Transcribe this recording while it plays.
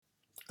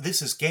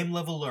This is Game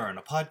Level Learn,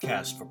 a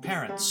podcast for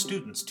parents,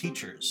 students,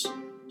 teachers,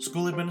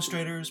 school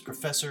administrators,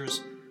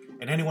 professors,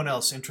 and anyone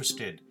else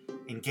interested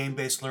in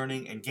game-based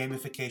learning and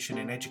gamification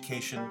in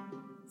education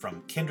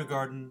from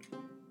kindergarten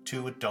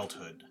to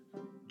adulthood.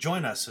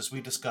 Join us as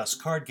we discuss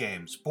card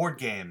games, board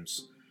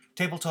games,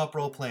 tabletop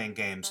role-playing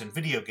games, and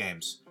video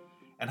games,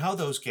 and how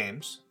those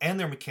games and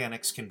their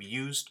mechanics can be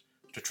used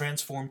to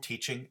transform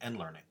teaching and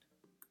learning.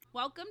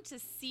 Welcome to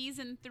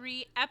Season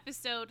 3,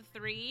 Episode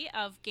 3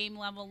 of Game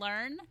Level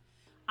Learn.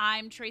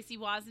 I'm Tracy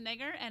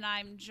Wazenegger, and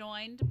I'm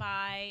joined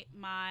by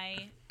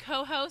my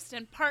co-host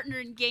and partner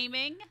in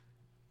gaming,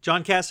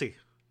 John Cassie.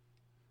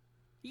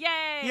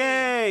 Yay!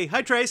 Yay!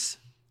 Hi, Trace.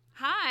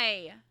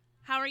 Hi.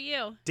 How are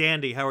you?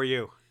 Dandy, how are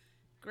you?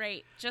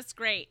 Great. Just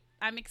great.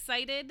 I'm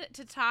excited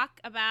to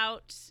talk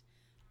about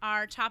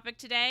our topic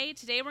today.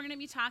 Today we're going to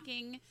be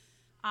talking,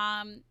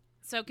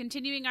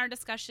 continuing our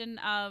discussion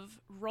of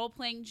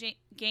role-playing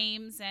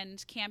games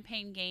and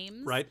campaign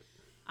games. Right.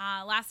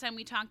 Last time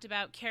we talked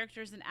about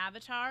characters and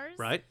avatars.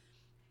 Right.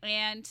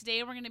 And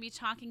today we're going to be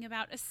talking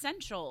about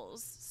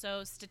essentials.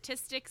 So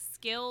statistics,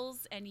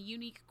 skills, and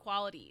unique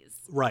qualities.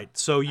 Right.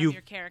 So of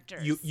your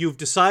characters. You've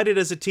decided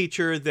as a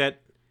teacher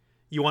that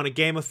you want to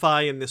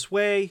gamify in this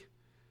way,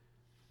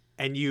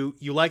 and you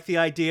like the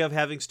idea of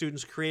having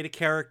students create a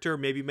character,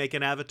 maybe make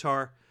an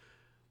avatar.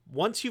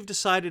 Once you've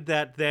decided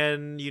that,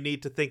 then you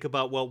need to think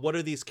about, well, what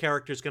are these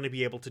characters going to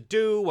be able to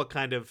do? What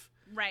kind of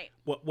Right.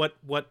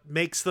 What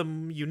makes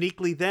them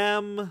uniquely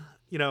them,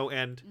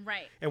 and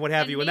right. and what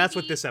have you. And that's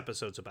what maybe- this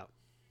episode's about.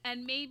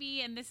 And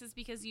this is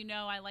because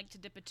I like to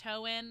dip a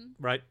toe in.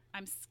 Right.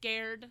 I'm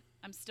scared.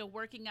 I'm still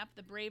working up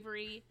the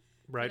bravery.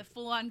 Right. The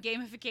full-on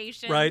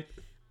gamification. Right.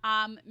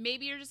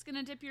 Maybe you're just going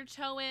to dip your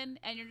toe in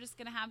and you're just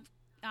going to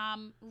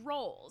have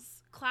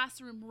roles,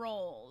 classroom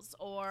roles,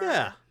 or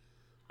Yeah.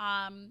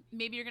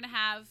 maybe you're going to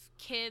have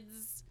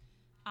kids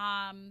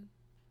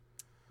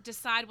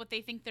decide what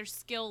they think their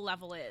skill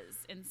level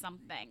is in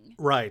something.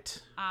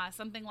 Right.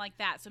 Something like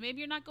that. So maybe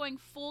you're not going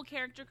full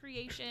character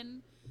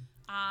creation.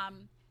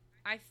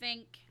 I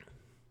think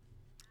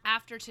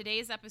after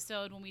today's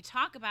episode, when we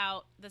talk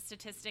about the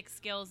statistics,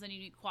 skills, and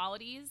unique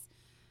qualities,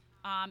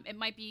 it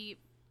might be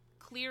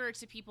clearer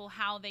to people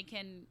how they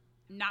can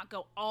not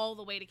go all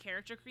the way to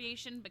character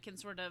creation, but can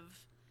sort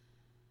of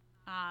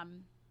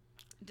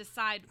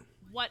decide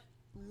what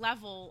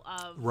level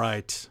of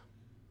Right.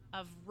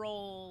 of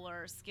role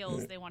or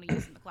skills they want to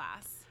use in the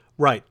class.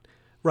 Right.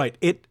 Right.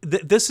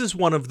 This is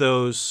one of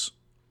those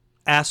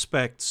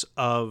aspects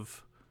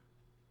of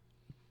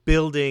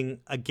building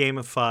a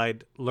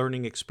gamified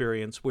learning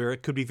experience where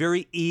it could be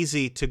very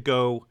easy to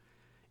go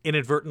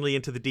inadvertently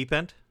into the deep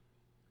end.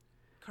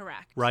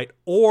 Correct. Right.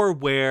 Or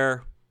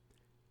where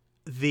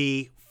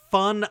the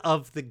fun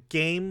of the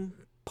game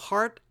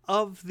part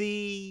of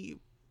the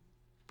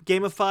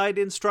gamified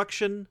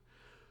instruction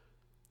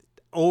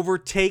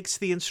overtakes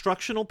the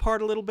instructional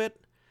part a little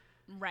bit.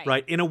 Right.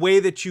 Right. In a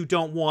way that you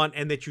don't want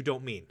and that you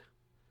don't mean.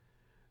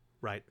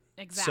 Right.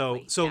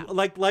 Exactly. So yeah.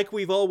 like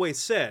we've always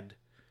said,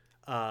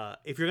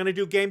 if you're going to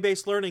do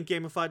game-based learning,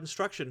 gamified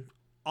instruction,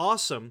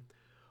 awesome.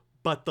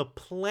 But the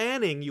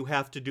planning you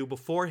have to do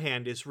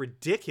beforehand is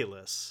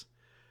ridiculous.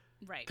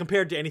 Right.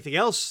 Compared to anything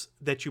else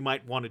that you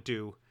might want to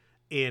do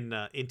in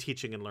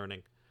teaching and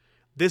learning.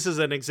 This is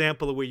an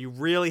example of where you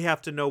really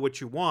have to know what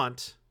you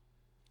want.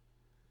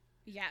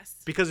 Yes.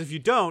 Because if you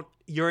don't,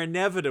 you're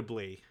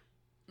inevitably...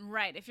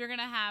 Right. If you're going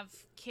to have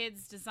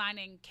kids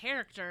designing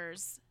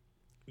characters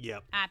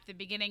Yep. at the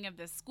beginning of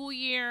the school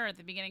year or at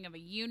the beginning of a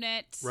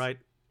unit, Right.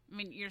 I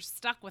mean, you're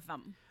stuck with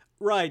them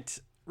Right.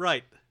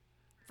 Right.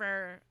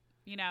 for,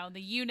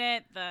 the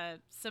unit, the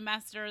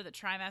semester, the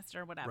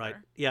trimester, whatever. Right.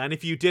 Yeah, and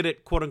if you did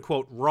it, quote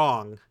unquote,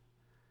 wrong,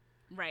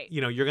 Right.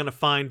 you're going to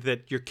find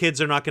that your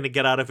kids are not going to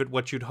get out of it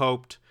what you'd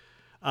hoped.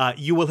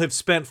 You will have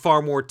spent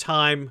far more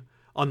time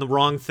on the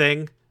wrong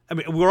thing. I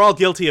mean, we're all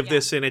guilty of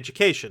this in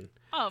education.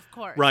 Oh, of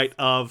course. Right,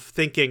 of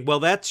thinking, well,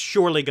 that's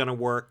surely going to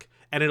work,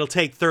 and it'll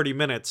take 30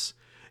 minutes.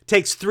 It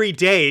takes 3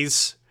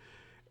 days,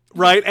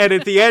 right? And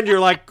at the end, you're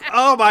like,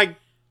 oh, my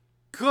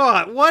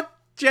God, what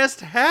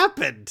just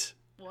happened?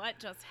 What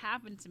just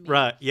happened to me?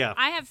 Right, yeah.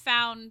 I have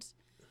found,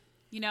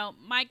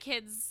 my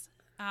kids,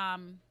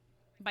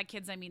 by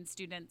kids I mean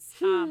students,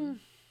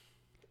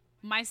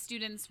 my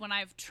students, when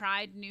I've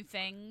tried new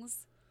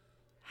things,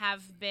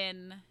 have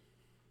been,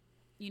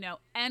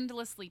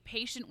 endlessly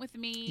patient with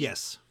me.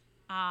 Yes.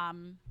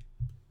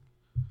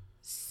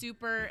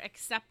 Super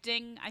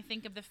accepting, I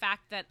think, of the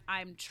fact that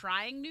I'm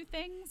trying new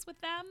things with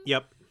them.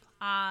 Yep.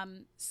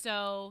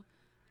 So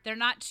they're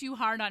not too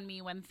hard on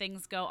me when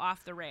things go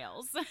off the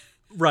rails.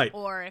 Right.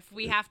 Or if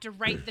we have to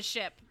right the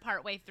ship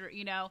partway through,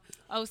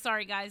 oh,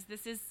 sorry guys,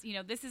 this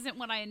isn't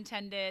what I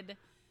intended.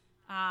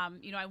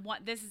 I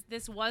want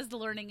this was the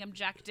learning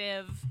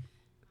objective.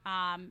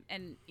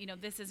 And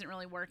this isn't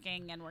really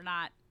working and we're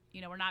not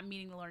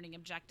meeting the learning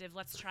objective.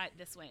 Let's try it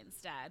this way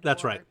instead.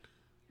 That's right.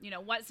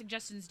 What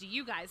suggestions do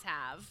you guys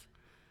have?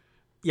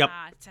 Yep.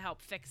 To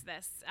help fix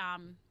this?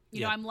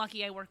 Yep. I'm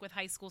lucky I work with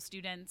high school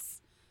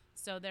students,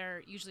 so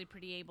they're usually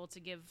pretty able to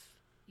give,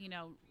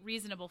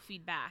 reasonable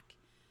feedback.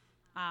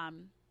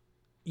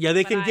 Yeah,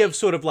 they But can give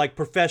sort of like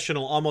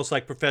almost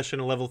like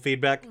professional level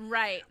feedback.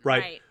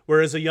 Right.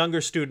 Whereas a younger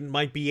student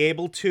might be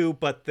able to,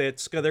 but they're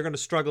going to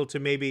struggle to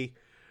maybe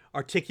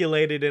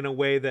articulate it in a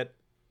way that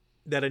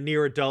a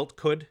near adult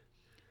could.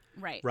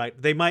 Right. Right.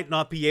 They might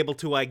not be able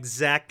to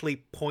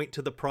exactly point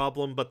to the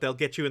problem, but they'll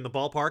get you in the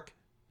ballpark.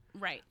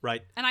 Right.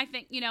 Right. And I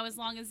think, as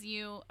long as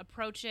you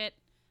approach it,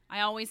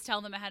 I always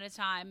tell them ahead of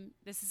time,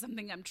 this is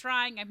something I'm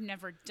trying. I've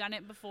never done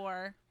it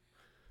before.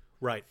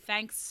 Right.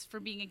 Thanks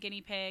for being a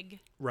guinea pig.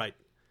 Right.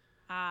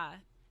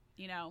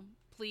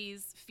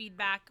 Please,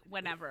 feedback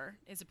whenever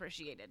is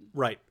appreciated.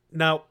 Right.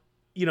 Now,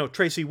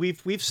 Tracy,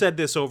 we've said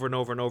this over and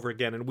over and over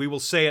again, and we will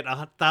say it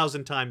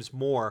 1,000 times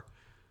more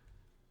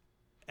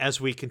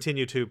as we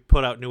continue to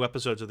put out new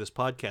episodes of this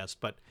podcast.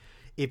 But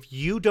if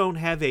you don't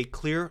have a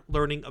clear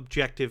learning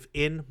objective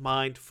in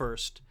mind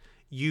first,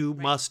 you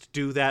must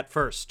do that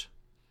first.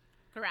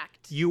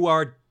 Correct. You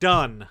are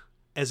done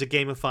as a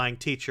gamifying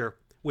teacher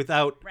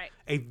without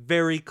a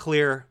very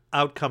clear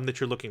outcome that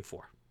you're looking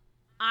for.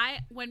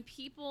 When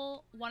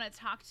people want to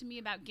talk to me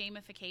about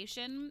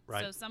gamification,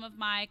 Right. so some of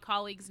my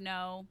colleagues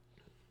know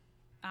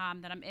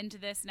that I'm into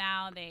this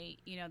now. They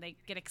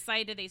get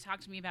excited. They talk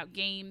to me about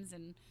games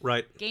and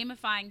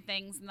gamifying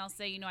things, and they'll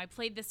say, I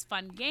played this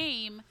fun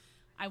game.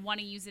 I want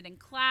to use it in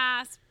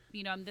class.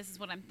 This is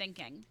what I'm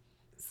thinking.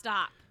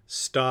 Stop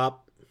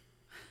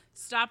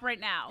right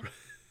now.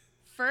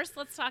 First,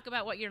 let's talk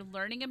about what your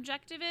learning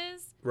objective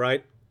is.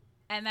 Right.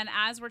 And then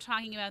as we're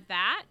talking about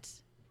that,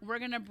 we're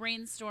going to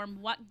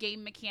brainstorm what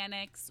game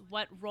mechanics,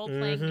 what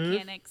role-playing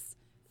mechanics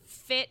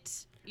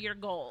fit your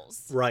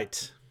goals.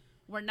 Right.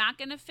 We're not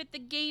going to fit the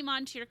game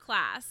onto your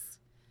class.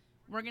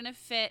 We're going to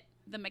fit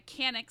the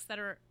mechanics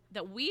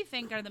that we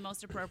think are the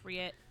most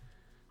appropriate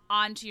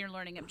onto your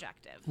learning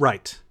objective.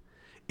 Right.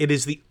 It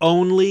is the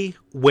only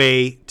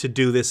way to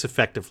do this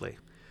effectively.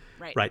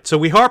 Right. So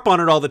we harp on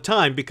it all the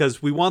time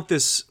because we want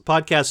this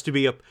podcast to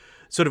be a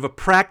sort of a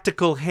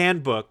practical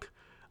handbook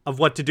of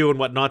what to do and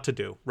what not to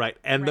do, right?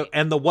 And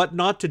the what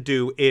not to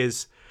do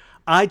is,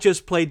 I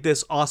just played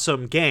this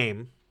awesome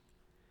game.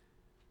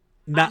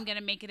 I'm going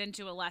to make it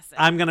into a lesson.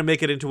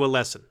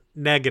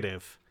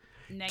 Negative.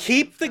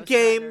 Keep the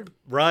game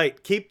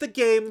Keep the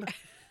game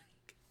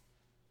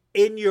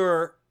in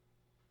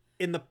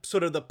the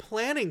sort of the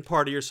planning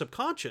part of your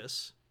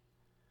subconscious.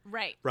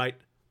 Right. Right.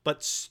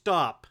 But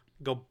stop.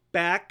 Go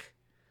back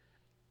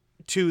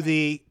to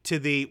the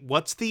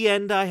what's the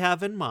end I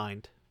have in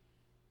mind?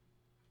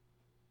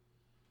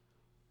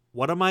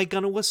 What am I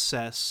going to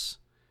assess?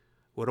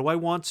 What do I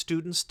want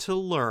students to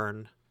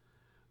learn?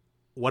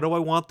 What do I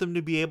want them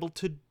to be able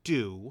to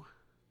do?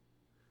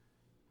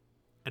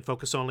 And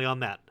focus only on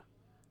that.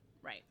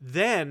 Right.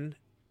 Then,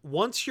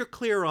 once you're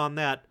clear on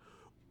that,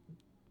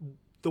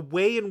 the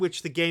way in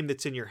which the game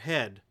that's in your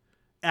head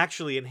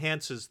actually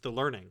enhances the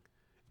learning,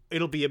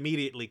 it'll be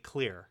immediately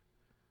clear.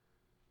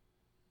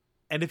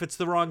 And if it's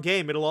the wrong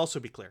game, it'll also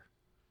be clear.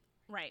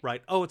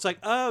 Right. Oh, it's like,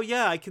 oh,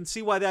 yeah, I can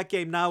see why that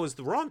game now is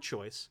the wrong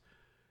choice.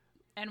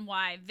 And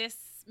why this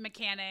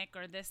mechanic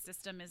or this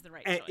system is the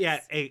right choice. Yeah,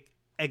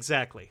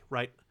 exactly.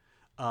 Right.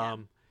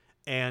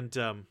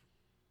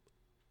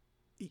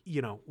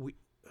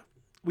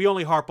 We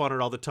only harp on it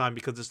all the time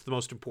because it's the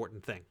most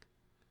important thing.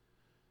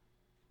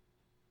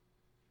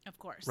 Of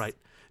course. Right.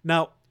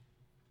 Now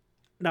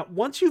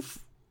once you've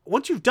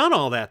done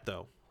all that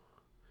though,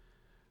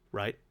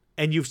 right?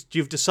 And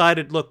you've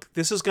decided, look,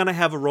 this is going to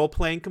have a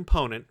role-playing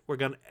component.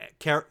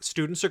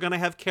 Students are going to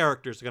have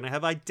characters, they're going to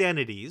have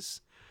identities.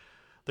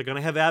 They're going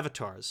to have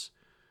avatars.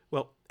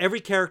 Well,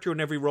 every character in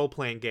every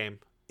role-playing game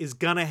is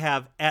going to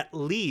have at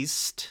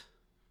least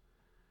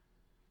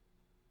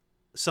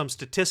some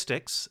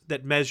statistics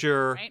that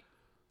measure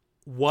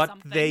what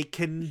they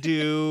can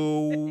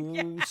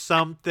do,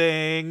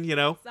 something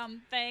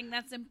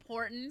that's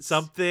important.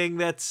 Something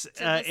that's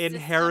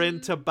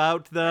inherent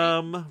about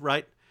them,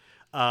 right?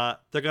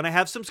 They're going to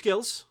have some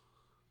skills.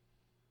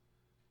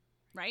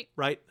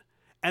 Right?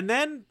 And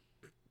then,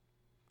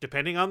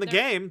 depending on the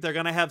game, they're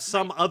going to have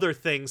some other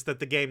things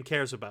that the game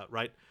cares about,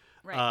 right?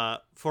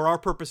 For our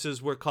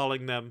purposes, we're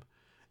calling them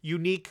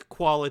unique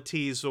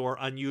qualities or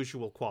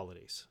unusual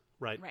qualities,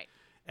 right?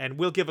 And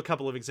we'll give a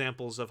couple of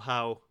examples of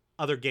how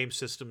other game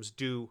systems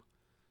do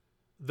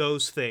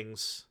those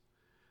things,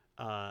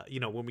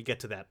 when we get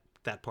to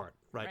that part,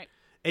 right?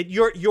 And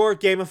your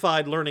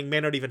gamified learning may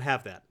not even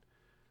have that,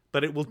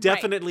 but it will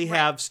definitely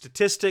have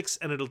statistics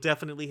and it'll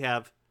definitely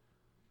have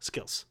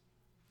skills.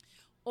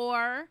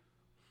 Or,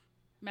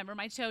 remember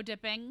my toe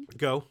dipping?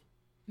 Go.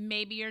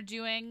 Maybe you're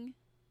doing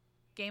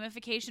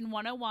gamification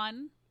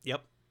 101.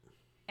 Yep.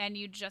 And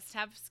you just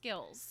have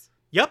skills.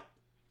 Yep.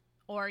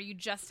 Or you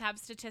just have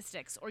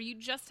statistics. Or you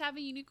just have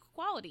a unique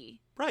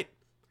quality. Right.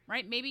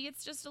 Maybe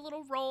it's just a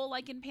little role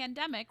like in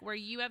Pandemic where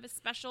you have a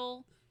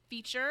special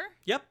feature.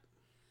 Yep.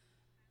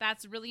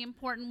 That's really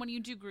important when you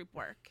do group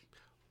work.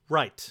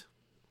 Right.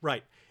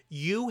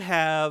 You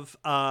have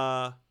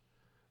the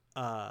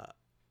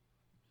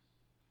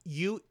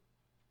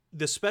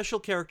special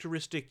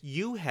characteristic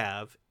you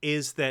have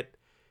is that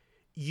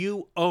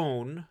you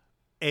own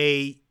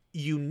a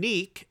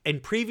unique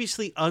and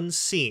previously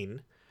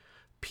unseen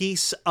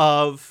piece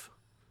of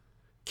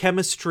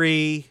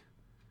chemistry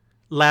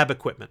lab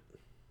equipment.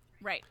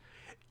 Right.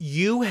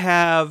 You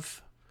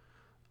have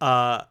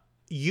a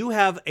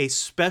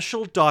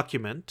special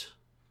document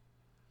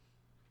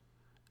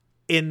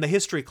in the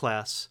history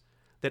class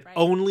that Right.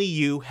 only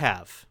you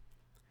have.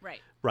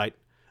 Right. Right.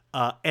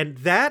 And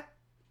that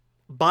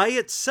by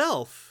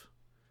itself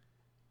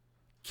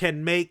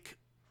can make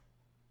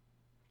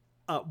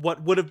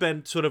what would have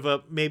been sort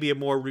of maybe a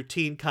more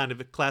routine kind of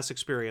a class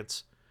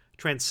experience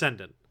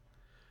transcendent.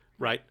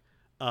 Right.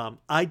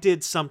 I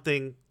did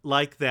something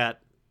like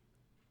that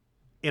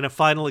in a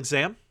final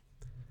exam.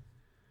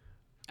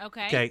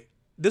 Okay. Okay.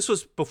 This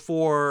was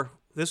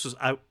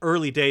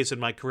early days in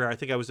my career. I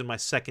think I was in my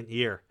second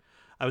year.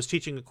 I was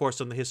teaching a course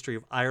on the history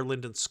of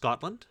Ireland and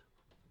Scotland.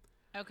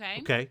 Okay.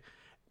 Okay.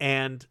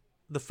 And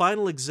the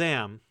final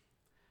exam,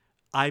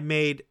 I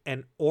made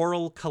an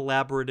oral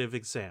collaborative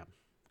exam.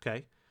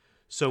 Okay.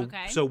 So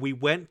Okay. so we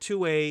went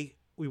to a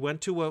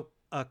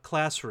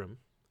classroom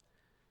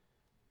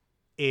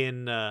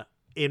in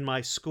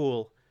my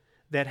school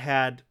that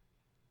had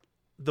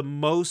the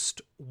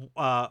most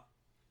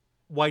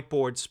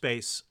whiteboard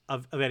space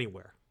of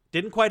anywhere.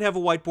 Didn't quite have a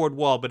whiteboard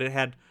wall, but it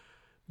had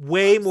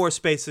way more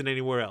space than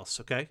anywhere else.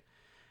 Okay.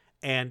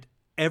 And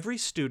every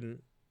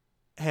student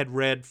had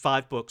read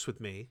 5 books with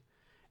me,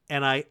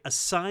 and I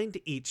assigned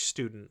each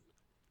student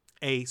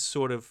a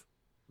sort of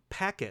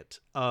packet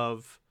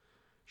of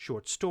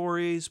short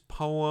stories,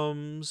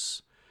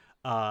 poems,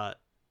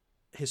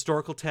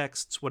 historical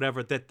texts,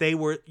 whatever, that they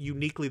were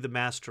uniquely the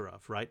master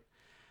of, right?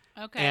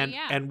 Okay. And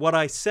yeah. and what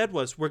I said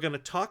was,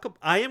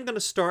 I am going to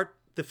start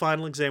the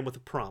final exam with a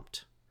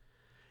prompt.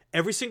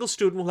 Every single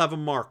student will have a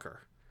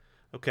marker,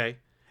 okay?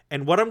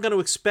 And what I'm going to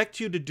expect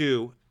you to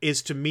do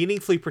is to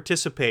meaningfully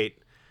participate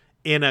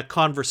in a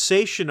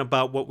conversation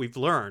about what we've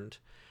learned,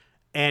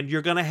 and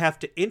you're going to have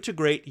to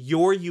integrate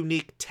your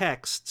unique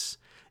texts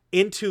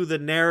into the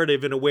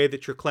narrative in a way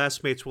that your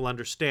classmates will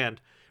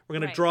understand. We're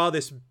going to Right. draw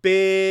this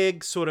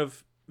big sort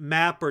of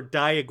map or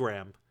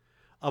diagram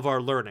of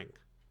our learning,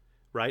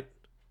 right?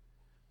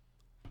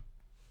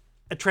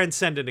 A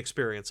transcendent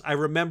experience. I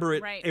remember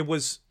it. Right. It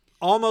was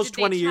almost Did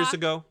they 20 years talk-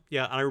 ago.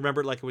 Yeah, and I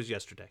remember it like it was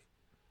yesterday.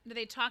 Do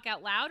they talk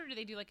out loud or do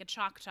they do like a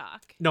chalk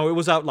talk? No, it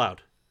was out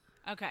loud.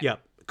 Okay. Yeah.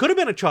 Could have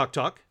been a chalk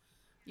talk.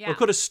 Yeah. Or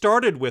could have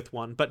started with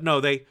one, but no,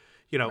 they,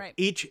 Right.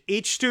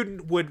 each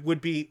student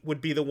would be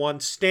the one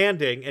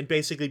standing and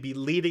basically be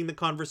leading the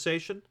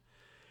conversation.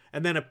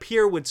 And then a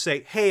peer would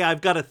say, "Hey,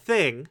 I've got a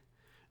thing."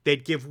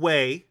 They'd give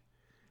way.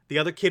 The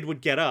other kid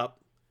would get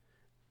up.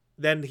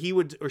 Then he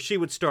would or she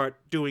would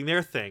start doing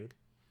their thing,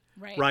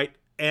 Right. right?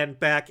 And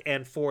back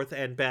and forth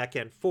and back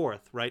and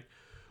forth, right?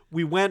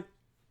 We went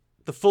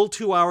the full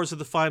 2 hours of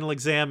the final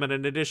exam and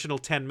an additional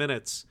 10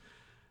 minutes.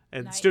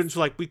 And Nice. students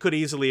were like, we could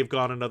easily have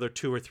gone another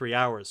 2 or 3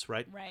 hours,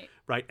 right? Right.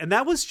 Right. And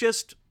that was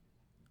just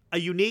a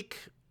unique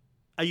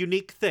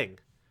thing,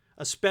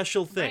 a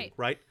special thing,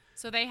 right?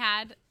 So they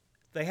had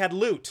They had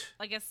loot.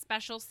 like a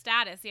special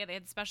status. Yeah, they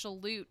had special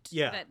loot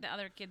Yeah. that the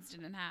other kids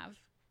didn't have.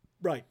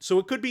 Right. So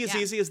it could be as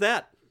Yeah. easy as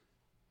that.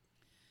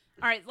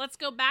 All right, let's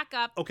go back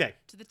up Okay.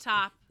 to the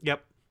top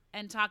Yep.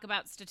 and talk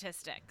about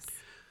statistics.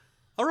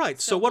 All right.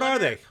 So So what what are are-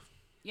 they?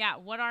 Yeah,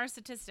 what are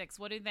statistics?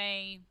 What are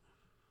they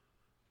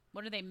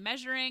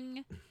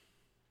measuring?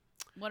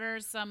 What are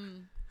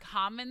some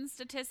common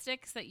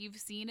statistics that you've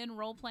seen in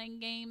role-playing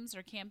games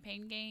or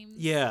campaign games?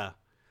 Yeah.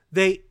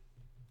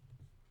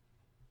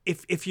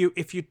 If you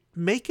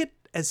make it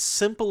as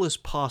simple as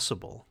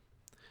possible,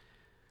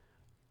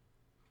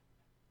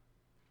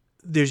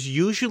 there's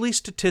usually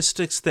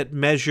statistics that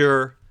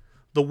measure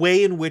the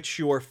way in which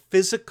your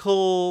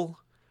physical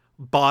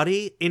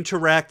body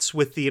interacts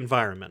with the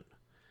environment.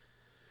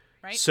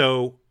 Right?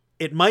 So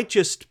it might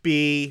just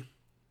be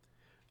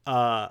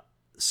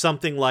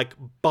something like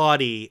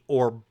body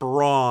or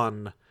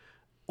brawn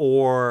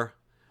or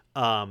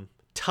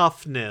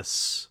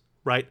toughness,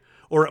 right?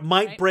 Or it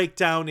might Right. break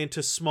down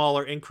into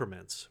smaller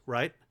increments,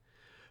 right?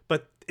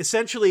 But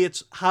essentially,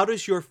 it's how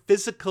does your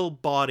physical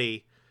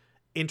body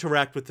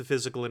interact with the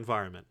physical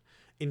environment?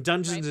 In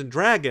Dungeons Right. and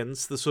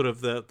Dragons, the sort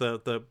of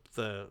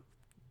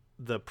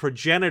the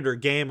progenitor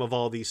game of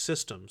all these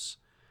systems,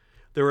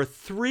 there are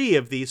 3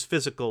 of these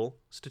physical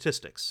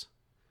statistics: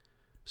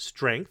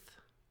 strength,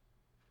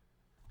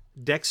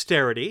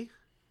 dexterity.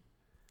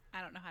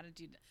 I don't know how to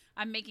do that.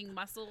 I'm making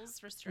muscles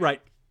for strength.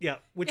 Right. Yeah.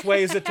 Which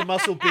way is it to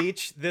Muscle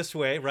Beach? This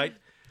way, right?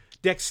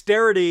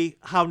 Dexterity,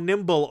 how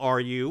nimble are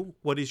you?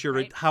 What is your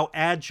Right. how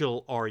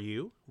agile are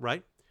you,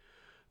 right?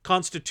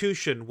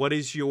 Constitution, what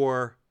is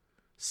your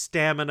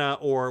stamina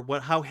or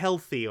how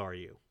healthy are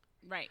you?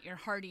 Right, your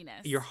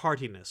hardiness. Your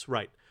heartiness,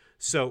 right.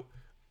 So,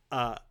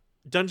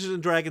 Dungeons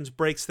and Dragons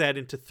breaks that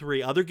into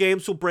 3. Other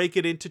games will break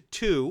it into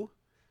 2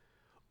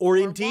 or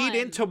indeed 1.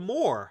 into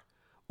more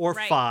or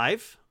Right.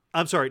 5.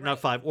 I'm sorry, not Right.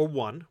 5 or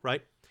 1,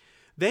 right?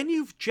 Then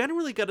you've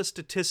generally got a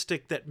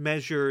statistic that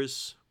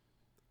measures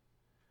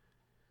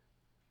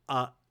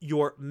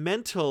your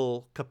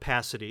mental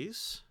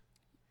capacities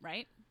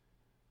Right.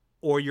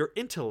 or your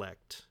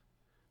intellect.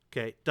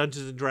 Okay,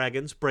 Dungeons and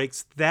Dragons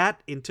breaks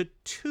that into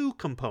two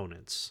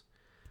components.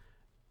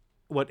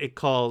 What it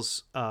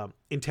calls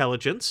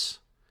intelligence,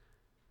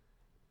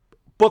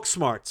 book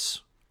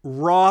smarts,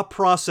 raw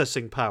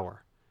processing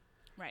power,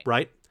 Right.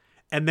 right?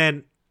 And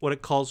then what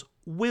it calls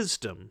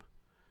wisdom,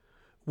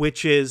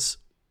 which is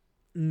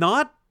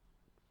not,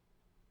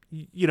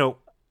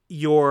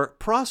 your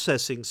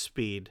processing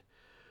speed,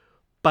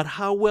 but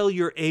how well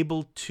you're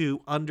able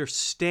to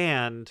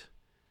understand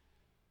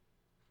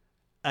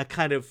a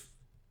kind of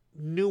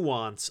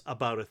nuance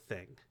about a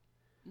thing,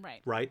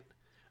 Right. right?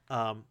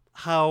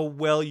 How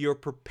well you're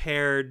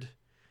prepared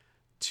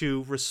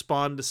to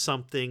respond to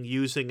something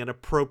using an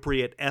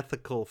appropriate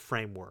ethical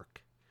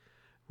framework,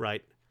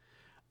 right?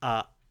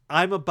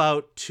 I'm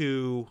about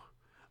to,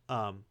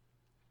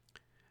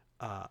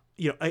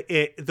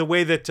 the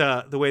way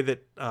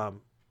that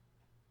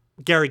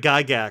Gary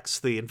Gygax,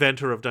 the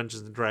inventor of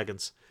Dungeons and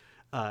Dragons,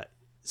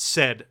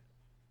 said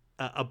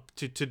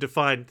to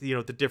define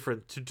the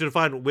different to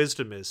define what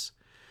wisdom is,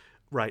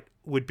 right,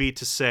 would be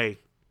to say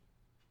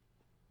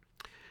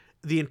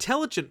the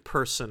intelligent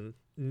person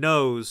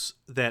knows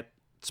that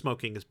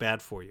smoking is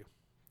bad for you.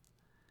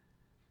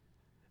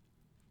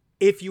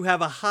 If you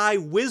have a high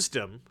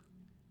wisdom,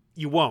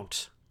 you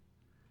won't.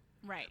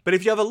 Right. But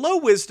if you have a low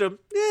wisdom,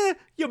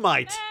 you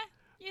might.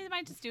 You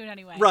might just do it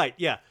anyway. Right,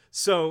 yeah.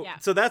 So Yeah.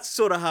 so that's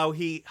sort of how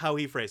he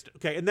phrased it.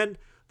 Okay, and then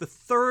the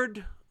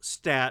third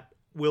stat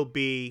will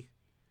be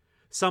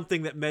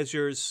something that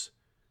measures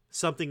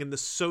something in the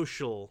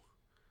social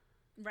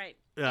Right.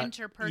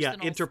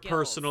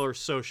 interpersonal skills. or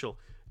social.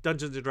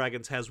 Dungeons and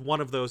Dragons has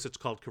one of those. It's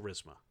called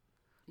charisma.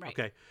 Right.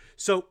 Okay.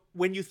 So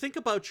when you think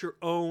about your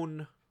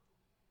own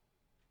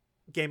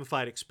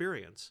gamified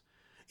experience,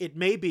 it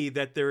may be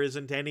that there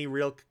isn't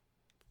anything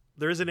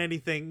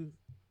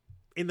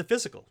in the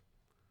physical.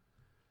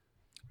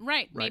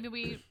 Right. Right. Maybe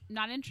we're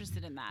not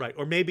interested in that. Right.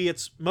 Or maybe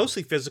it's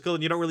mostly physical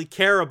and you don't really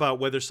care about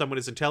whether someone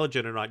is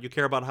intelligent or not. You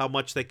care about how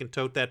much they can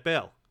tote that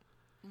bell.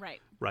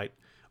 Right. Right.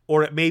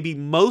 Or it may be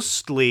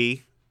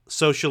mostly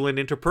social and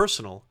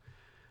interpersonal.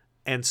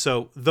 And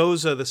so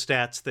those are the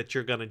stats that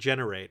you're going to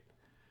generate,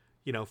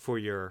 for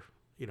your,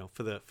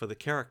 for the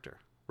character.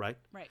 Right.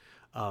 Right.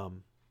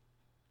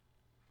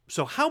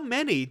 So how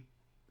many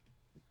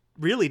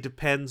really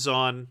depends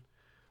on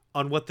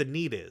what the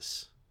need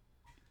is.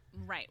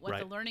 Right. What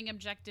Right. the learning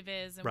objective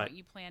is and Right. what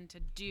you plan to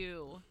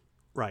do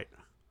Right.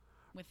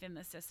 within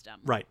the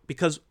system. Right.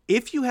 Because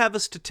if you have a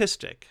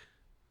statistic,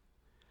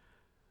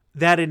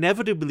 that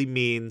inevitably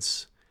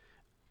means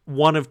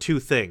one of two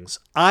things.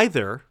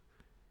 Either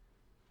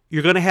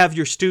you're going to have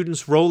your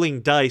students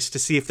rolling dice to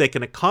see if they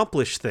can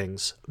accomplish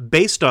things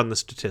based on the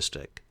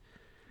statistic,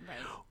 Right.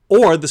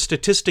 or the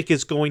statistic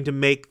is going to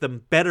make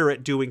them better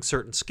at doing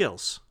certain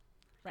skills.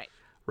 Right.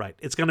 Right.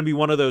 It's going to be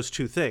one of those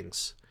two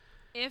things.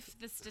 If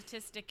the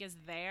statistic is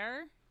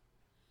there,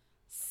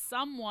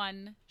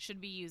 someone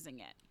should be using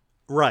it.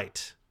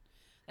 Right.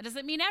 That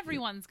doesn't mean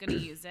everyone's going to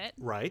use it,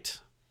 Right.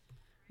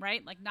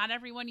 right? Like not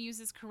everyone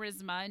uses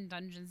charisma in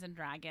Dungeons and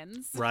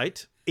Dragons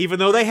Right. Even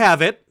though they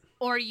have it.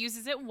 or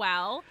uses it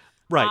well.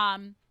 Right.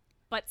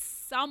 But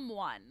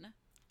someone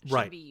should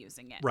Right. be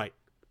using it. Right.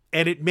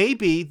 And it may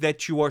be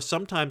that you are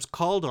sometimes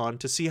called on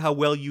to see how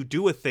well you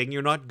do a thing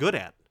you're not good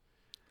at.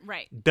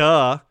 Right.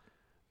 Duh.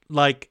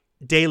 Like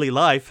daily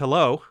life.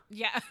 Hello.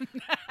 Yeah.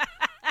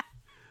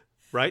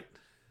 Right?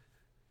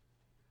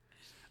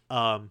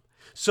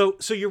 So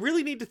you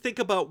really need to think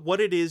about what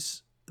it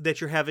is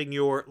that you're having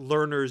your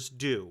learners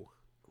do,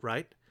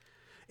 right?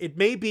 It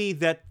may be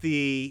that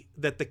the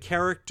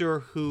character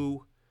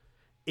who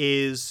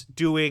is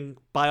doing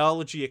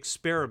biology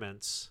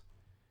experiments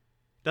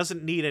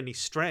doesn't need any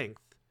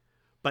strength,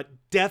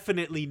 but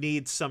definitely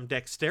needs some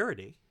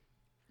dexterity,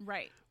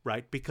 Right.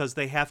 right? Because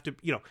they have to,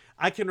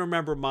 I can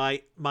remember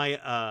my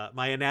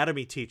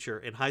anatomy teacher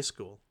in high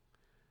school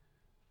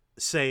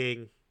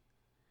saying,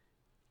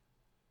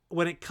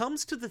 when it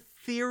comes to the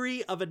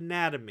theory of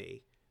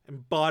anatomy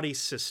and body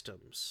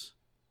systems,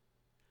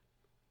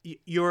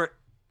 you're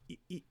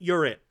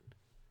it.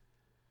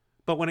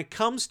 But when it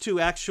comes to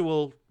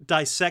actual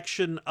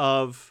dissection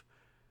of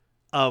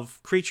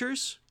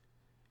creatures,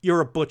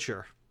 you're a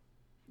butcher,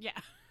 Yeah.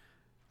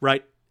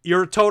 right?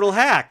 You're a total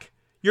hack.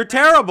 You're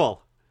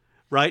terrible,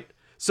 right?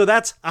 So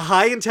that's a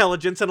high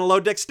intelligence and a low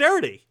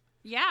dexterity,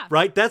 Yeah.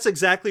 right? That's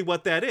exactly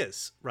what that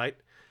is, right?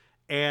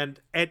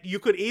 And you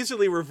could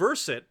easily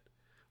reverse it,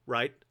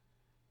 right?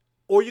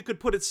 Or you could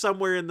put it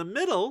somewhere in the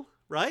middle,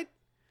 right?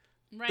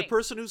 Right. The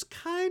person who's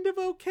kind of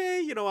okay,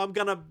 I'm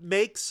going to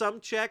make some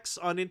checks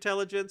on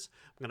intelligence.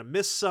 I'm going to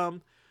miss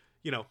some.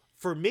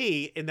 For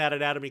me, in that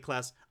anatomy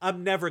class,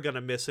 I'm never going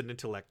to miss an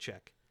intellect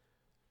check.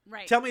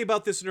 Right. Tell me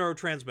about this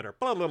neurotransmitter.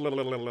 Blah, blah, blah,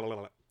 blah, blah, blah,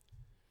 blah.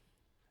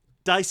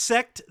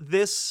 Dissect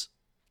this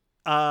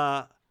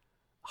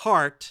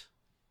heart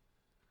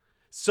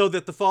so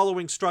that the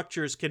following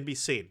structures can be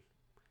seen.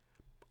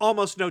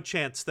 Almost no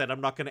chance that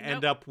I'm not going to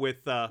end Nope. up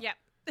with Yep.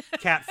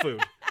 cat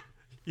food.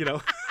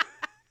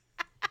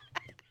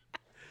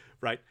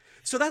 Right.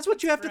 So that's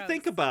what you have to gross.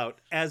 think about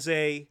as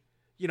a,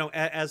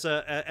 as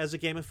a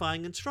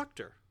gamifying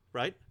instructor,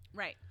 right?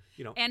 Right.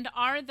 You know. And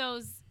are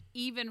those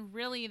even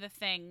really the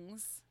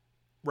things,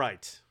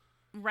 Right.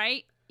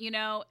 right?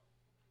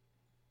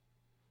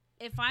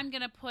 If I'm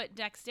going to put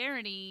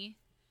dexterity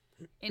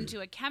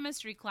into a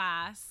chemistry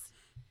class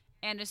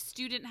and a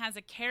student has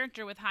a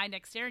character with high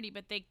dexterity,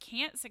 but they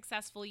can't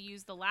successfully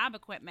use the lab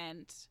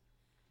equipment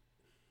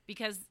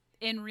because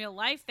in real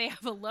life they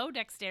have a low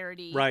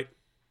dexterity. Right.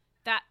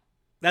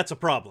 That's a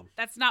problem.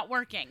 That's not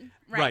working.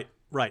 Right.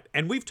 Right.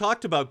 And we've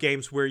talked about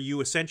games where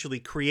you essentially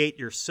create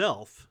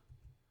yourself.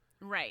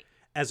 Right.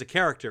 As a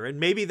character. And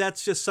maybe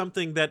that's just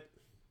something that,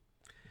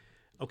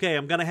 okay,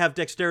 I'm going to have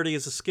dexterity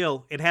as a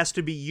skill. It has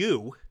to be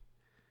you.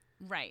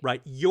 Right. Right.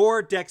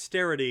 Your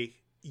dexterity,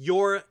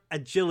 your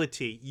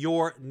agility,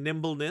 your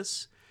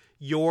nimbleness,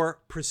 your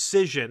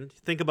precision.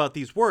 Think about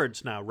these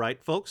words now,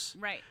 right, folks?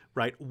 Right.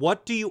 Right.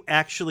 What do you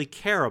actually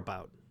care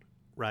about?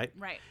 Right.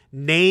 Right.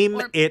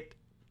 Name it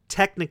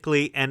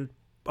technically and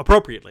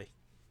appropriately.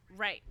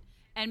 Right.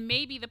 And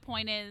maybe the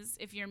point is,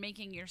 if you're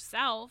making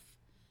yourself,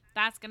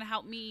 that's going to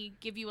help me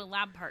give you a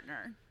lab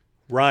partner.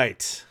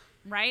 Right.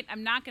 Right?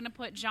 I'm not going to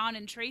put John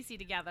and Tracy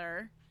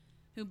together,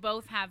 who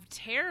both have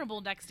terrible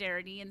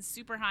dexterity and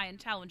super high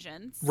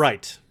intelligence.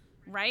 Right.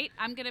 Right?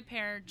 I'm going to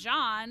pair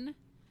John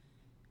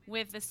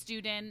with a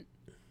student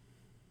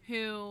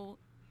who,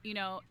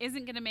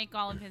 isn't going to make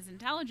all of his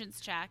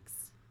intelligence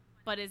checks,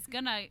 but is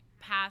going to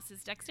pass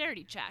his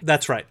dexterity checks.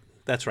 That's right.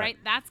 That's right. Right?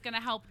 That's going to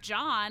help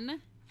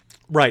John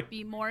right.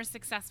 be more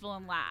successful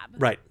in lab.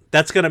 Right.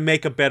 That's going to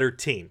make a better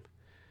team.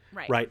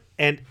 Right. Right.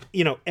 And,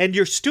 and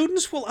your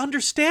students will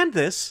understand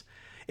this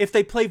if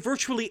they play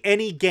virtually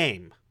any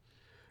game.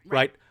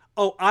 Right.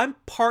 Oh, I'm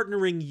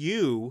partnering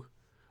you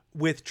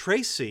with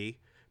Tracy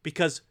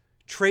because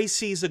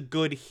Tracy's a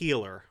good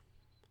healer.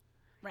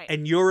 Right.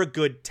 And you're a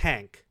good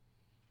tank.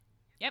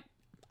 Yep.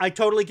 I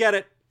totally get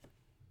it.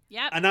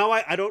 Yep. And now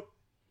I don't...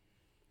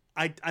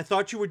 I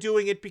thought you were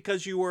doing it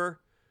because you were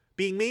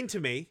being mean to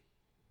me.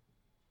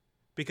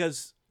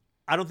 Because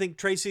I don't think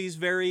Tracy's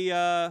very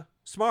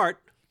smart.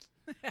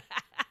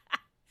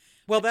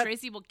 Well,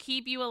 Tracy will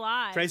keep you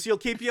alive. Tracy will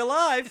keep you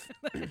alive.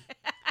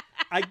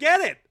 I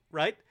get it,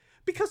 right?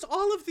 Because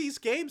all of these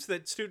games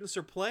that students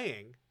are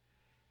playing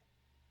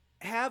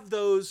have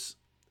those.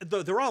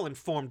 They're all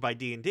informed by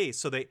D&D,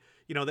 so they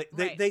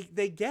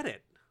get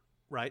it,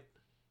 right?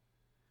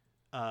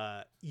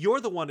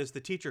 You're the one as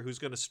the teacher who's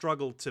going to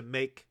struggle to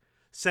make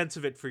sense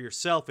of it for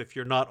yourself if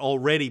you're not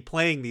already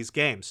playing these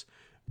games,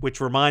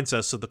 which reminds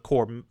us of the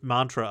core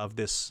mantra of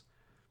this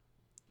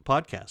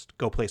podcast: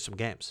 go play some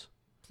games.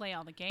 Play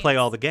all the games. Play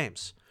all the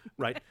games,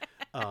 right?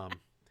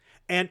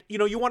 And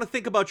you want to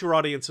think about your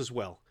audience as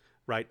well,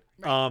 right?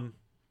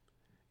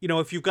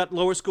 If you've got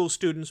lower school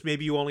students,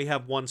 maybe you only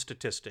have one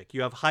statistic.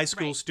 You have high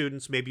school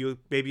students, maybe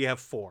you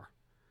have four,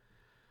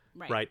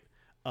 right?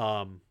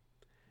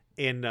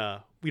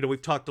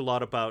 We've talked a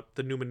lot about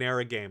the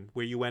Numenera game,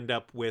 where you end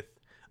up with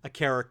a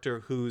character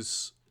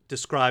who's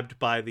described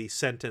by the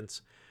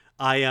sentence,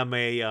 "I am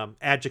a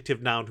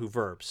adjective, noun, who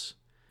verbs."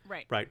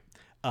 Right.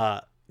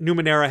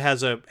 Numenera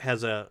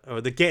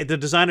the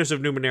designers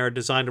of Numenera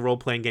designed a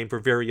role-playing game for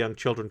very young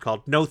children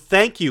called No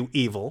Thank You,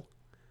 Evil.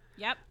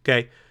 Yep.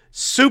 Okay.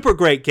 Super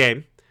great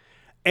game.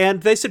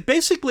 And they said,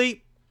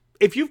 basically,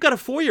 if you've got a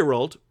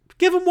 4-year-old,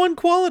 give them one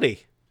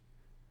quality.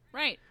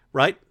 Right.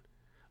 Right?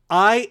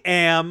 I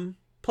am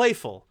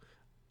playful.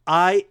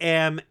 I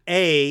am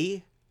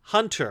a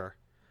hunter.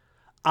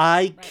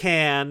 I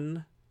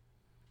can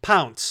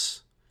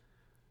pounce.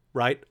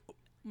 Right? Oh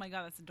my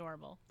God, that's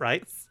adorable.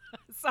 Right?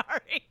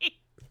 Sorry.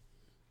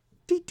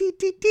 Deet, deet,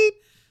 deet, deet.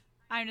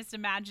 I'm just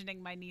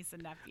imagining my niece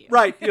and nephew.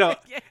 Right, right.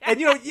 And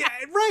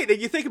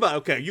you think about,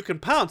 okay, you can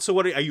pounce. So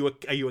what are you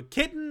a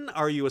kitten?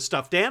 Are you a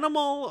stuffed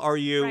animal? Are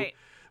you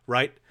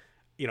right?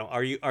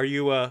 Are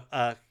you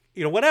a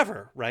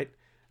whatever, right?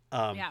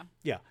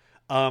 Yeah.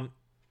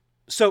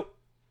 So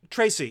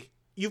Tracy,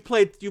 you've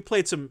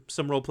played some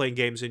role-playing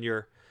games in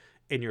your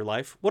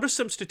life. What are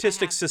some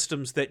statistics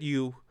systems that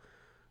you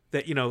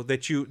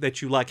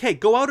like? Hey,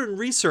 go out and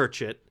research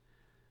it.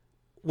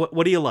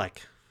 What do you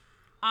like?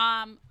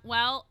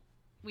 Well,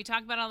 we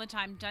talk about it all the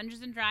time,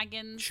 Dungeons and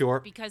Dragons.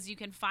 Sure. Because you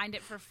can find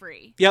it for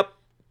free. Yep.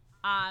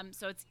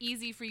 So it's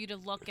easy for you to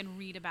look and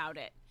read about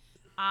it.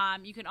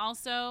 You can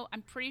also,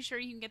 I'm pretty sure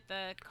you can get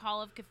the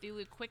Call of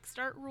Cthulhu Quick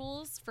Start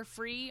rules for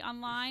free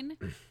online.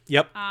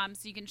 Yep.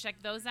 So you can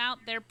check those out.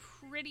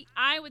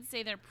 I would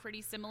say they're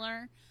pretty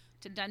similar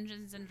to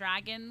Dungeons and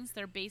Dragons.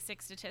 They're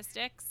basic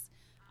statistics.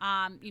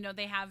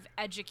 They have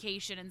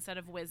education instead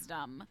of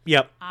wisdom.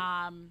 Yep.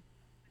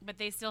 But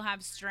they still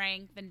have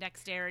strength and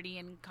dexterity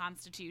and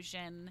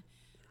constitution.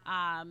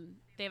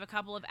 They have a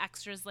couple of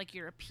extras like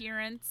your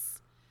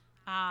appearance.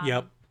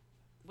 Yep.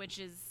 Which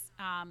is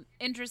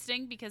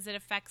interesting because it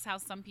affects how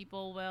some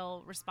people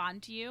will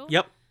respond to you.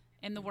 Yep.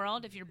 In the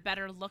world, if you're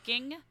better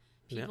looking,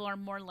 people are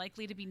more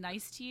likely to be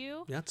nice to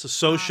you. Yeah, it's a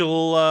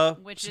social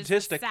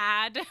statistic.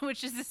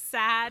 Which is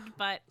sad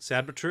but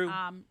sad but true.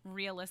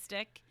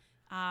 Realistic.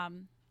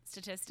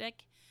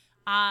 statistic.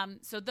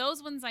 So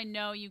those ones I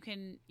know you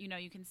can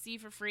see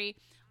for free.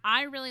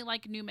 I really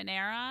like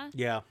Numenera.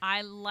 Yeah.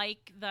 I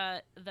like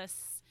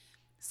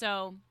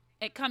so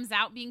it comes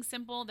out being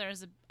simple.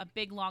 There's a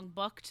big long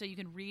book so you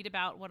can read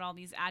about what all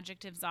these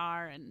adjectives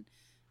are and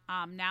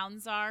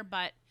nouns are,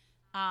 but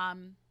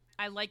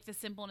I like the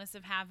simpleness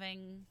of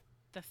having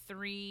the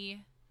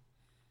three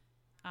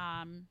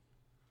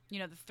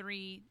the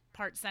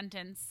 3-part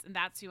sentence, and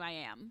that's who I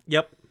am.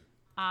 Yep.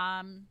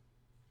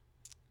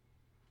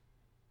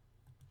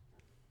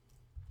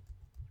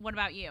 What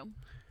about you?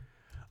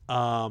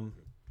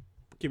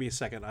 Give me a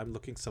second. I'm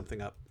looking something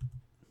up.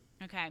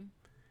 Okay.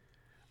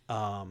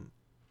 I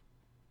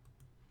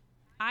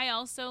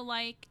also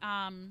like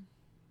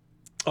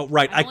Oh,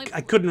 right.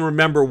 I couldn't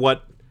remember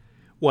what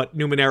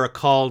Numenera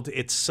called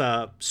its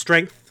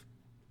strength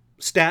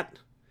stat.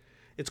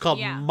 It's called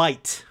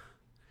might.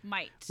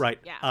 Might. Right.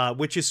 Yeah.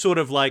 Which is sort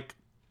of like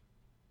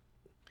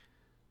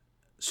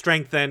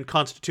strength and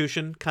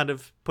constitution kind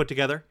of put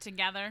together.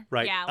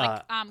 Right.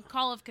 Yeah, like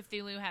Call of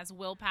Cthulhu has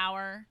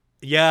willpower.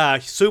 Yeah,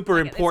 super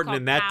like important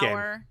in that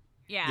power.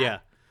 game. Yeah. Yeah.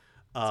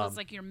 So it's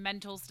like your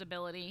mental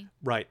stability.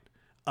 Right.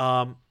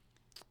 I'm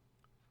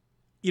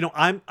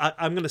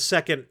going to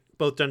second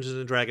both Dungeons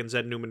and Dragons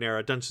and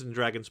Numenera. Dungeons and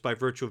Dragons by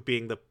virtue of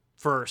being the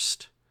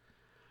first.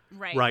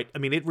 Right. Right. I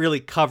mean, it really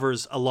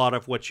covers a lot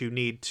of what you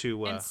need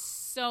to. And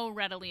so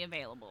readily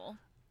available.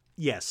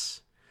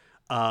 Yes.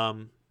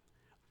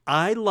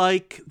 I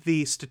like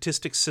the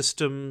statistics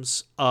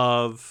systems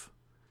of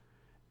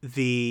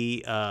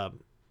the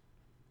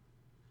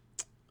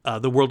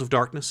World of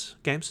Darkness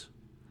games.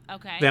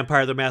 Okay.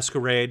 Vampire the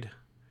Masquerade.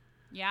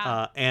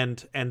 Yeah.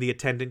 And the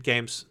Attendant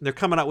games. They're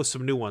coming out with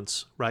some new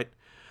ones, right?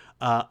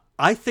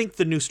 I think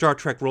the new Star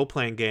Trek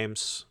role-playing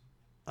games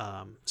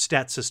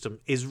stat system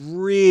is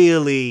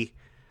really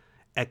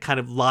a kind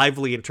of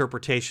lively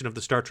interpretation of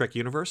the Star Trek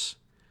universe.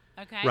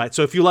 Okay. Right.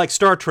 So if you like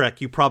Star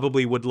Trek, you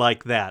probably would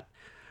like that.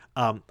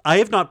 I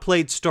have not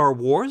played Star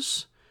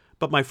Wars,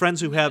 but my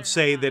friends who have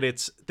say that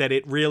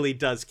it really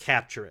does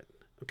capture it.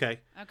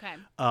 Okay. Okay.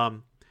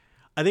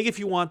 I think if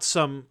you want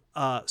some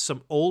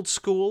old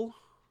school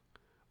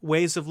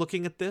ways of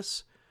looking at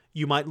this,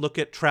 you might look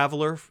at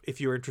Traveller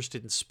if you're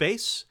interested in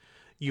space.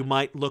 You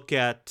might look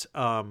at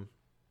I'm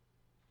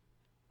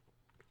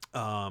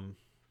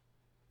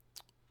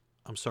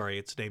sorry,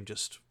 its name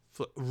just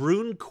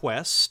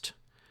RuneQuest.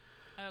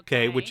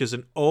 Okay, which is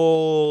an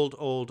old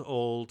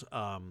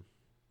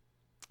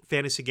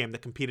fantasy game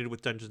that competed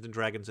with Dungeons and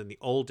Dragons in the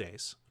old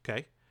days.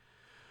 Okay,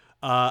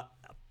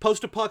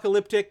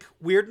 post-apocalyptic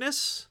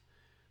weirdness.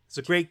 There's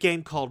a great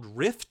game called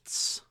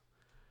Rifts.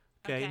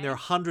 Okay, and there are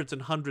hundreds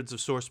and hundreds of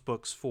source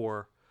books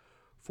for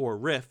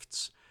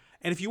Rifts.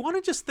 And if you want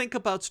to just think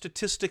about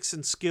statistics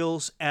and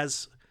skills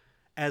as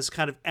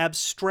kind of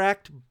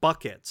abstract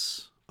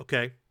buckets,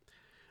 okay,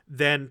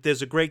 then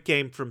there's a great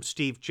game from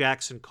Steve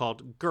Jackson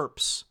called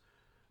GURPS,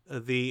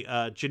 the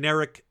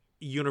Generic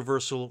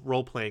Universal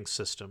Role-Playing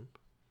System.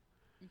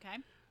 Okay.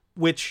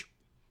 Which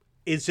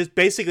is just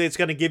basically it's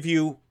going to give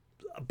you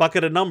a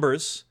bucket of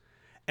numbers,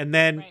 and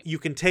then you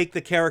can take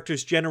the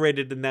characters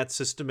generated in that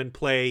system and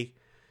play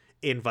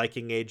in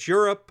Viking Age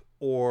Europe,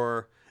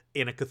 or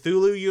in a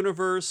Cthulhu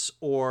universe,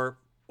 or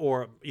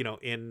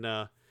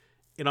in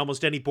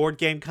almost any board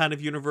game kind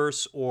of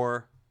universe,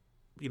 or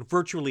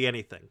virtually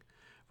anything,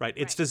 right?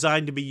 It's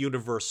designed to be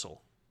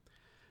universal,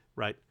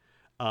 right?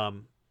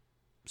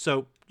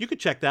 So you could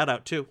check that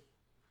out too,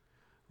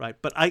 right?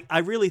 But I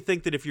really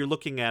think that if you're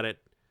looking at it,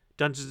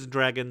 Dungeons and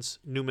Dragons,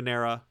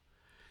 Numenera,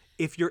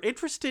 if you're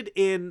interested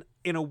in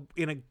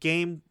a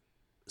game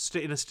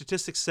in a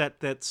statistics set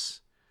that's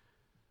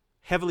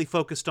heavily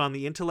focused on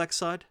the intellect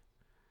side,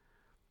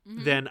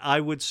 then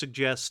I would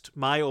suggest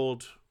my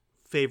old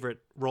favorite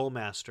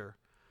Rollmaster,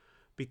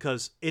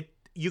 because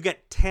you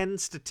get 10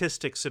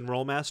 statistics in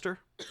Rollmaster.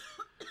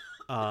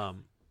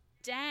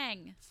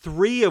 Dang.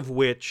 3 of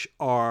which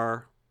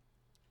are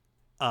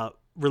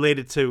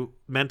related to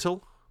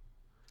mental.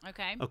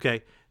 Okay.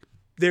 Okay.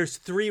 There's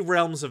 3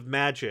 realms of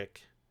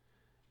magic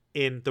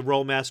in the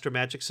Rollmaster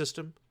magic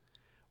system.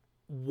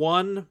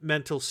 1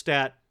 mental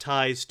stat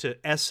ties to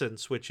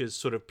essence, which is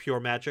sort of pure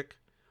magic.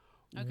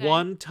 Okay.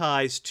 1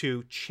 ties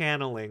to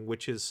channeling,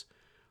 which is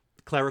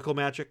clerical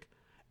magic.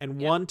 And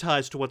 1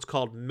 ties to what's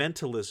called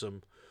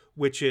mentalism,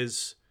 which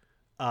is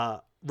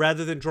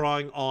rather than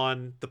drawing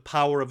on the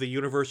power of the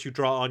universe, you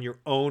draw on your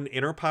own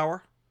inner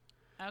power.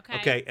 Okay.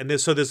 Okay, and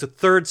there's a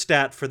 3rd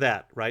stat for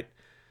that, right?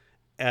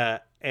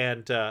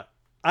 And I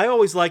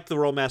always liked the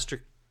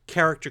Rollmaster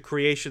character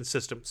creation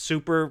system.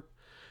 Super,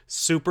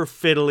 super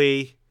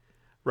fiddly,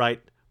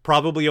 right?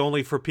 Probably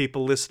only for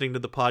people listening to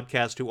the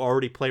podcast who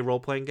already play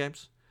role-playing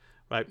games,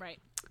 right? Right.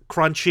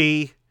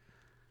 Crunchy,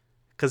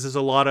 because it's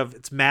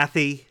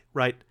mathy,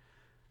 right?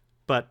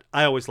 But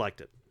I always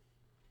liked it.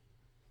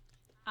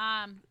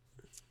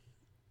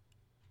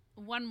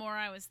 One more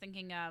I was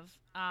thinking of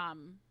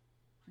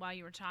while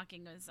you were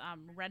talking was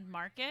Red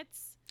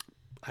Markets.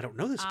 I don't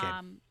know this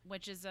game.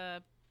 Which is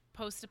a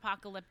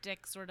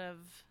post-apocalyptic sort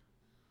of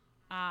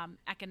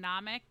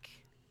economic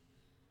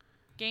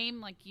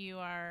game. Like you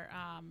are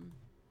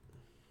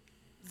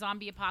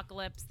zombie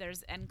apocalypse.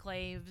 There's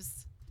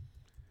enclaves,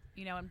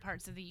 in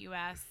parts of the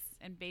U.S.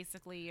 and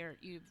basically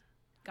you've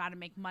got to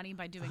make money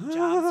by doing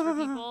jobs for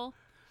people.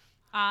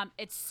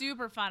 It's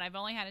super fun. I've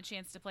only had a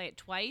chance to play it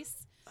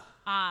twice.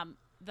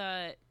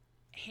 The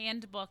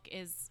handbook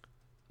is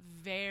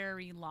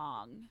very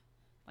long,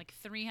 like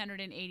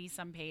 380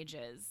 some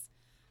pages.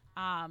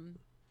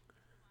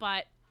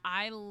 But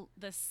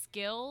the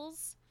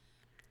skills,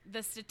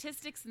 the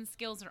statistics and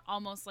skills are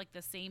almost like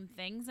the same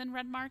things in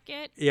Red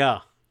Market. Yeah.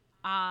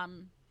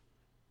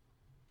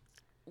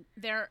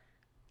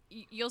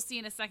 You'll see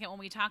in a second when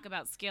we talk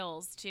about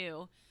skills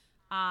too,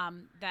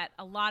 that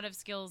a lot of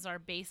skills are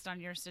based on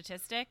your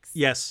statistics.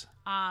 Yes.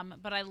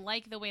 But I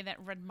like the way that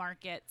Red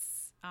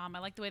Markets, I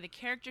like the way the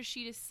character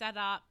sheet is set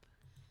up.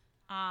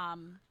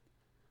 And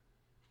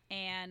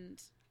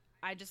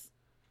I just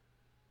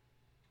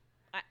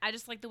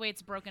like the way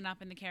it's broken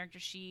up in the character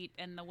sheet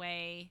and the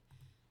way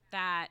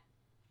that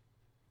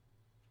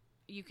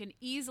you can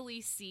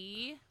easily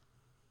see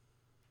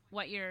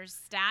what your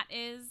stat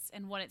is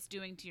and what it's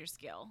doing to your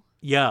skill.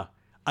 Yeah.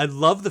 I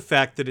love the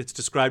fact that it's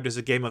described as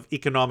a game of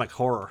economic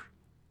horror.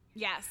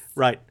 Yes.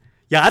 Right.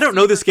 Yeah, I don't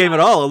know this game at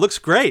all. It looks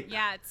great.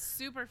 Yeah, it's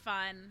super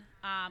fun.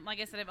 Like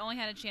I said, I've only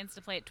had a chance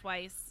to play it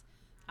twice.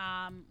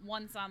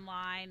 Once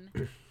online,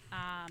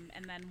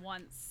 and then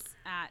once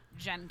at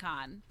Gen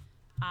Con.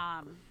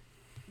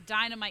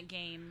 Dynamite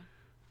game.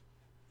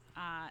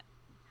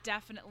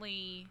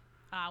 Definitely,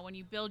 when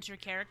you build your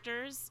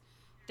characters,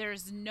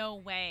 there's no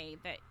way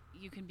that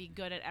you can be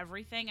good at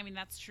everything. I mean,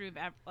 that's true of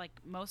like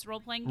most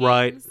role-playing games.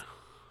 Right.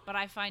 But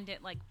I find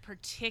it like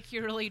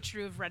particularly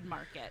true of Red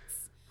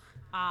Markets.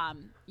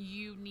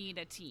 You need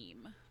a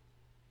team.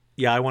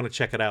 Yeah, I want to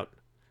check it out.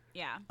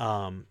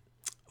 Yeah.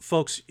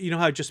 Folks, you know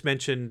how I just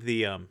mentioned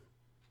the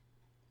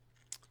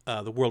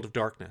World of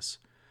Darkness.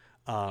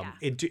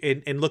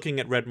 In looking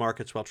at Red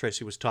Markets while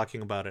Tracy was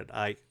talking about it,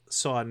 I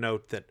saw a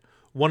note that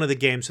one of the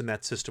games in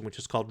that system, which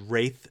is called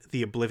Wraith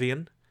the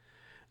Oblivion,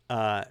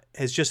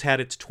 has just had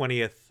its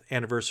 20th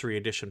anniversary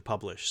edition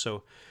published.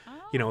 So,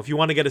 if you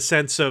want to get a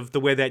sense of the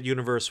way that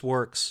universe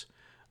works,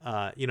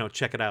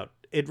 check it out.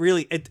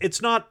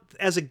 It's not,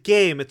 as a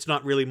game, it's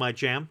not really my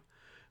jam,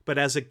 but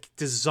as a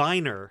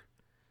designer,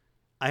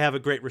 I have a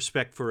great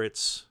respect for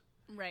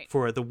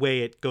for the way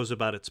it goes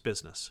about its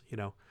business,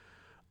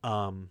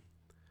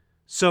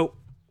 So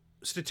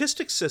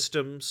statistics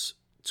systems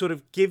sort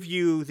of give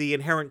you the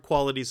inherent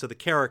qualities of the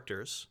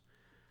characters.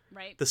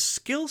 Right. The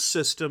skill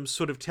systems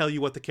sort of tell you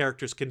what the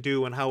characters can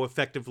do and how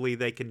effectively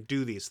they can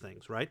do these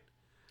things, right?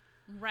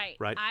 Right.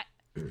 Right.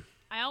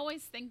 I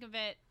always think of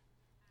it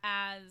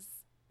as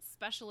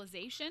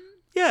specialization.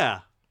 Yeah.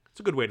 It's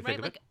a good way to think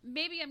of like, it.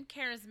 Maybe I'm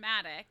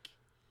charismatic.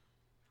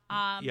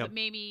 Yep. But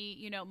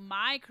maybe,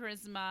 my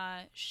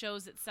charisma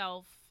shows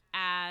itself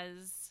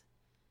as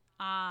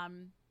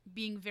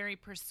being very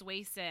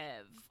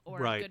persuasive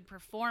or a good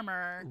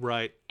performer.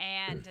 Right.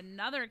 And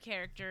another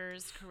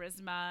character's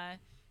charisma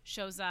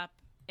shows up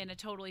in a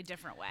totally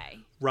different way.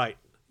 Right.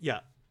 Yeah.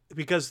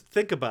 Because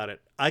think about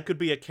it. I could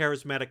be a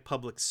charismatic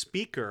public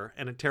speaker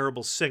and a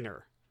terrible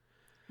singer.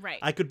 Right.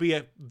 I could be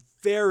a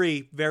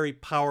very, very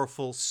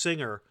powerful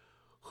singer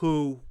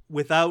who,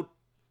 without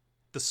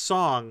the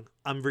song,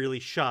 I'm really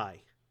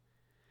shy.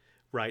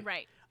 Right.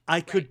 Right.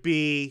 I could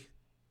be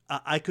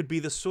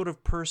the sort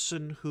of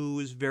person who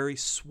is very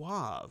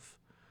suave,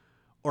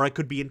 or I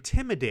could be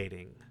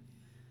intimidating.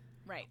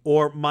 Right.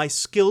 Or my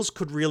skills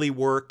could really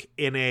work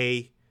in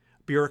a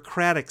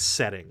bureaucratic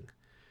setting,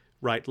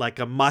 right? Like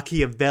a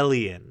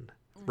Machiavellian,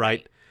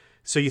 right?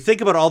 So you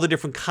think about all the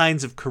different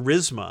kinds of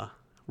charisma,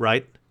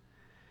 right?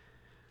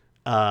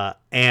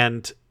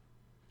 And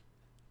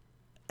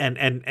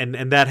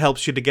that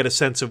helps you to get a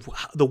sense of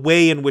the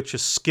way in which a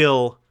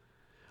skill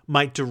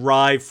might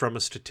derive from a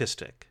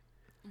statistic.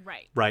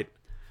 Right. Right.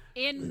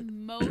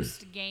 In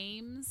most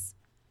games,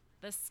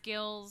 the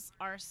skills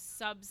are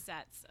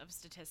subsets of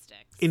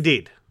statistics.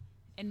 Indeed.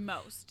 In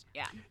most,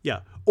 yeah.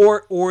 Yeah.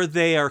 Or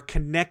they are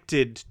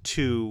connected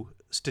to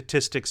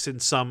statistics in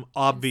some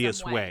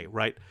obvious way,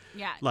 right?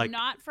 Yeah. Like,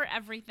 not for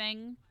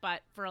everything,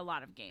 but for a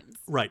lot of games.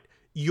 Right.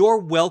 You're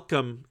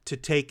welcome to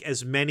take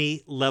as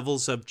many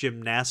levels of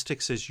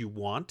gymnastics as you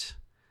want.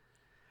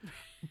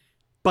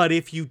 But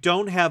if you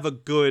don't have a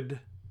good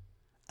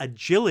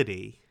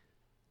agility,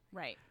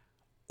 right,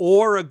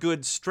 or a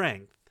good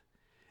strength,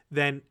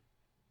 then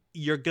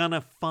you're going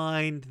to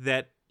find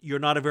that you're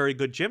not a very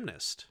good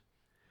gymnast.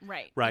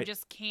 Right. Right. You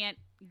just can't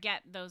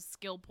get those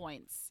skill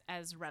points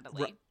as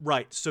readily.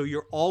 Right. So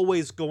you're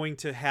always going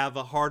to have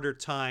a harder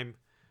time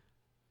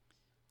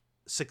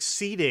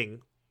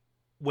succeeding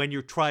when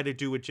you try to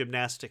do a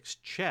gymnastics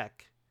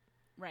check.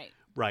 Right.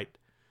 Right.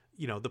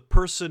 The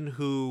person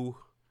who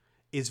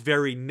is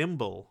very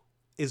nimble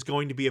is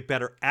going to be a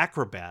better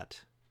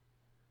acrobat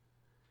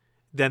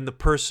than the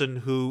person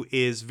who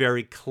is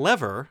very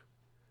clever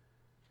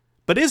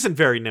but isn't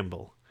very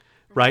nimble,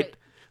 right?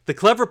 The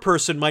clever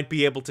person might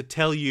be able to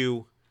tell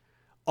you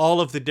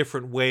all of the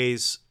different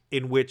ways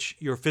in which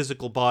your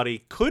physical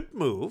body could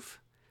move,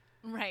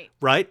 Right.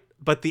 right?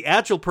 But the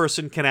agile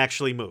person can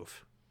actually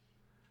move.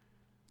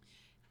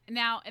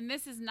 Now, and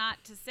this is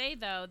not to say,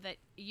 though, that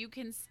you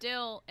can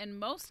still, in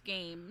most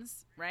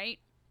games, right,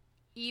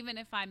 even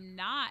if I'm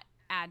not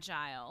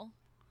agile,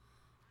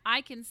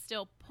 I can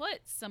still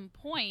put some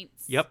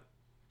points Yep.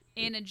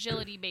 in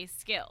agility-based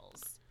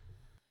skills.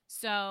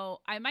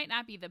 So I might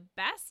not be the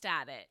best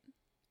at it,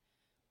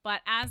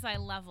 but as I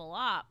level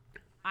up,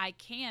 I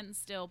can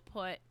still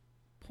put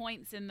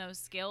points in those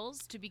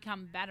skills to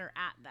become better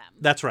at them.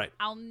 That's right.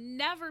 I'll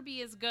never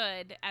be as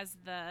good as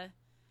the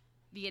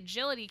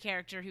agility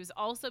character who's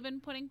also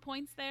been putting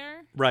points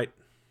there, Right.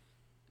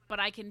 but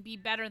I can be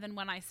better than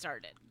when I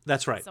started.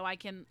 That's right. So I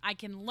can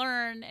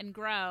learn and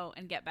grow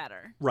and get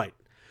better. Right.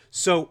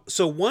 So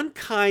one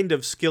kind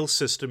of skill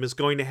system is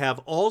going to have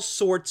all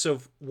sorts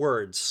of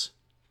words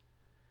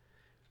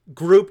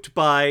grouped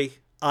by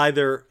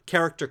either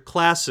character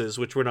classes,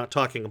 which we're not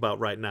talking about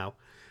right now,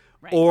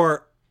 Right.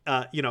 or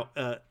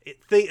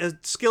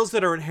skills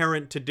that are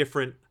inherent to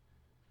different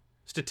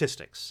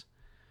statistics.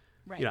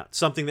 Right. You know,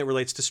 something that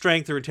relates to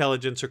strength or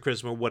intelligence or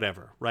charisma or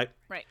whatever, right?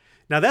 Right.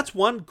 Now, that's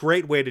one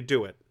great way to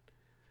do it.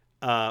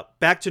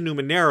 Back to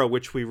Numenera,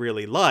 which we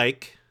really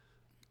like.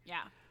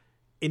 Yeah.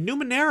 In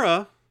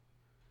Numenera,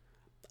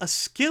 a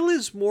skill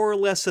is more or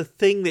less a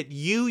thing that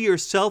you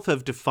yourself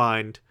have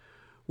defined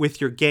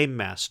with your game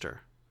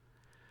master,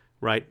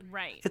 right?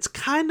 Right. It's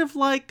kind of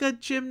like a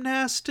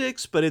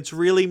gymnastics, but it's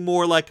really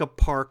more like a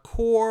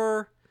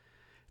parkour.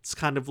 It's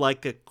kind of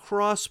like a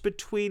cross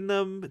between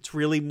them. It's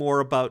really more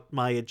about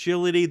my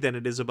agility than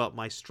it is about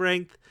my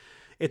strength.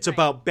 It's Right.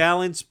 about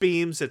balance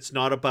beams. It's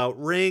not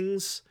about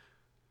rings.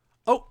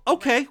 Oh,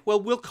 okay.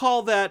 Well, we'll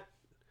call it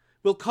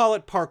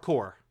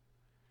parkour.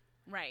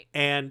 Right.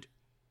 And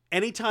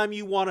anytime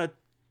you want to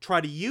try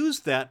to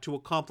use that to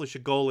accomplish a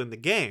goal in the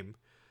game,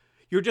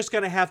 you're just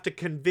going to have to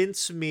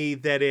convince me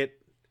that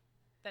it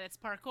That it's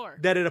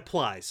parkour.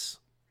 applies.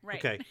 Right.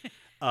 Okay.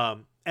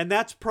 And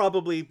that's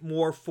probably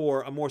more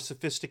for a more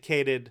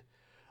sophisticated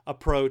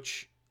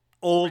approach,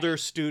 older Right.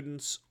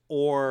 students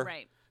or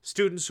Right.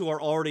 students who are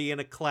already in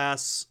a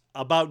class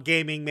about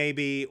gaming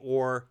maybe,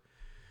 or,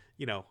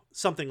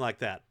 something like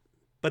that.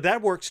 But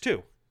that works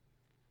too.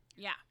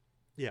 Yeah.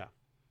 Yeah.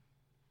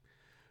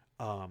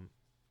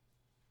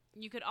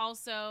 You could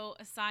also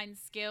assign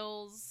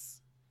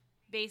skills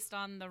based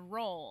on the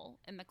role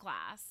in the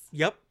class.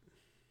 Yep.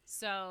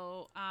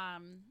 So,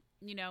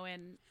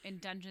 in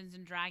Dungeons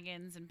and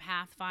Dragons and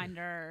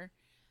Pathfinder,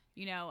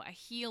 a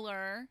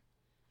healer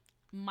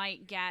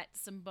might get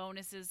some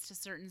bonuses to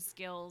certain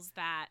skills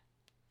that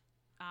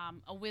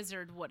a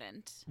wizard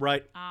wouldn't.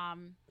 Right.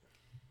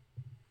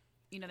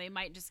 They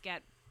might just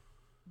get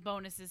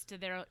bonuses to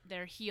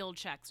their heal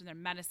checks or their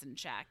medicine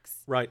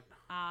checks. Right.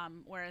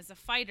 Whereas a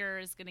fighter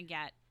is going to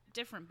get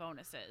different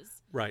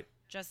bonuses Right.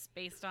 just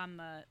based on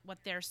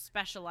what they're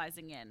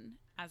specializing in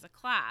as a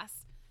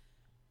class.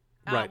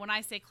 Right. When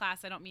I say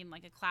class, I don't mean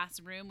like a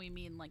classroom. We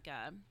mean like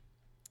a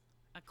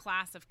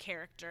class of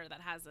character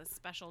that has a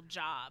special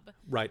job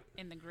Right.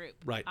 in the group.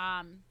 Right.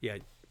 Yeah.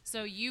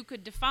 So you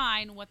could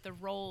define what the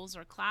roles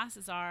or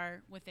classes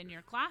are within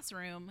your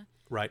classroom,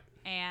 Right.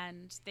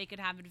 and they could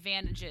have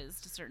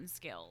advantages to certain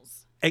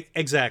skills.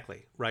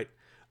 Exactly. Right.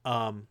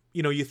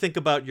 You think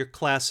about your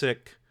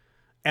classic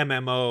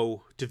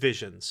MMO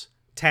divisions: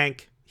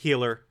 tank,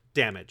 healer,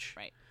 damage.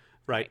 Right.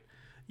 Right.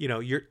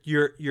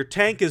 Your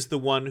tank is the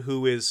one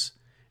who is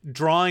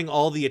drawing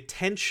all the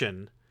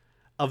attention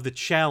of the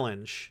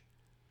challenge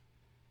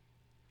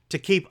to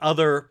keep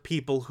other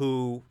people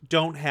who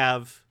don't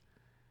have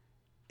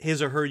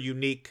his or her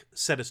unique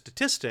set of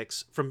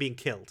statistics from being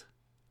killed.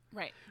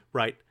 Right.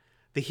 Right.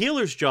 The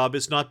healer's job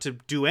is not to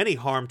do any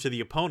harm to the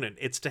opponent.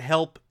 It's to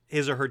help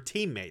his or her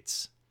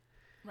teammates.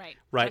 Right.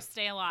 Right. Just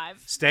stay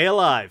alive. Stay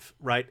alive.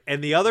 Right.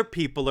 And the other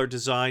people are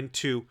designed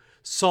to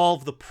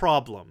solve the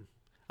problem.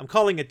 I'm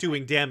calling it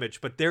doing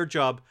damage, but their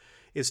job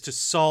is to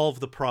solve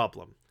the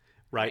problem.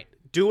 Right.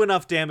 Do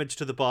enough damage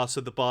to the boss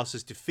so the boss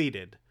is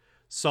defeated.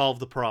 Solve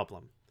the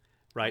problem.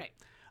 Right.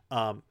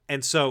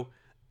 And so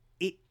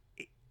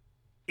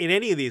in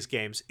any of these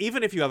games,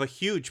 even if you have a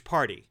huge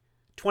party,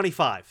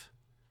 25,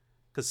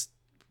 because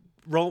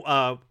World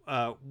of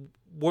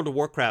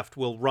Warcraft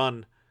will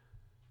run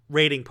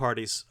raiding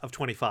parties of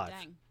 25.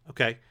 Dang.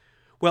 Okay?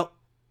 Well,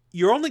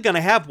 you're only going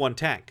to have one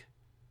tank.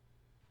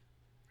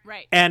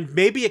 Right. And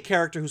maybe a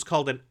character who's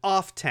called an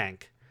off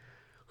tank,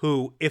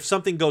 who, if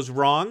something goes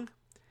wrong,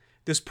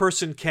 this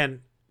person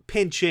can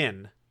pinch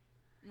in.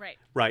 Right.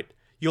 Right?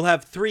 You'll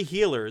have 3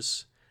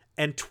 healers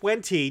and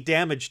 20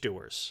 damage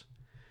doers.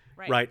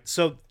 Right.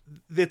 So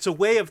it's a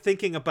way of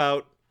thinking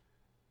about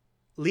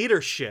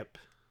leadership.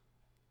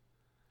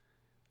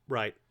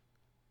 Right.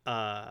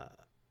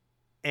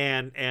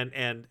 And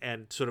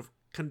sort of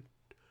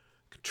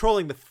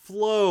controlling the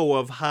flow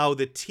of how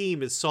the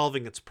team is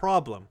solving its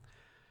problem.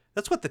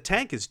 That's what the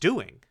tank is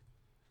doing.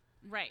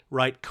 Right.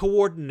 Right.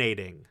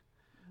 Coordinating.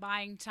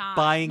 Buying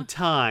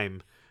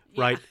time.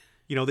 Right.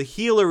 The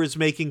healer is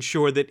making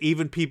sure that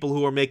even people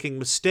who are making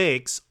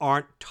mistakes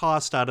aren't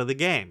tossed out of the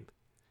game.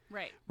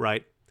 Right.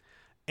 Right.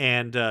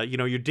 And,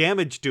 your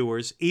damage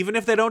doers, even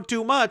if they don't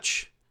do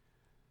much,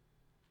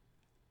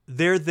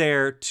 they're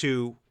there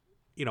to,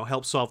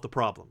 help solve the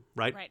problem,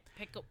 right? Right.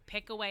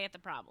 Pick away at the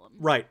problem.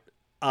 Right.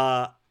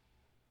 I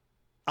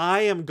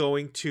am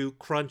going to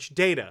crunch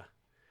data.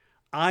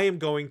 I am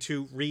going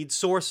to read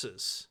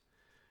sources.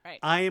 Right.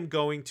 I am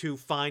going to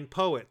find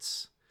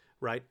poets,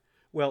 right?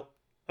 Well,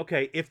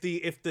 okay, if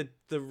the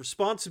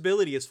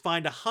responsibility is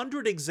find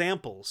 100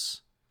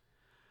 examples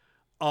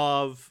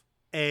of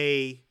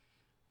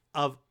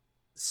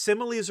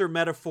similes or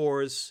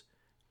metaphors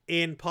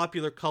in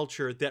popular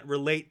culture that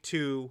relate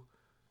to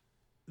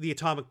the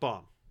atomic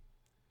bomb.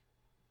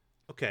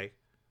 Okay.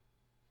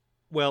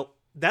 Well,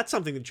 that's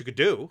something that you could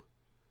do,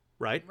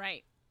 right?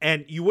 Right.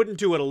 And you wouldn't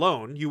do it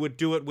alone. You would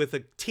do it with a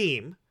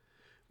team,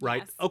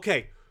 right? Yes.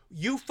 Okay,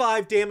 you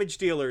 5 damage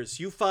dealers,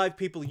 you 5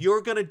 people,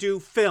 you're going to do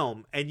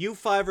film, and you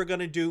 5 are going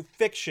to do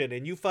fiction,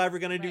 and you 5 are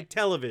going to do Right.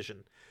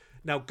 television.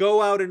 Now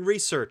go out and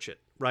research it,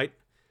 right?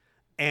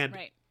 And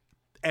Right.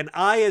 and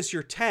I, as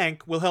your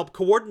tank, will help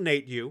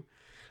coordinate you.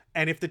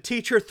 And if the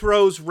teacher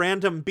throws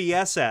random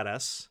BS at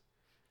us,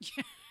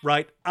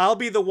 right, I'll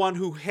be the one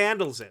who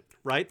handles it,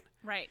 right?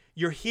 Right.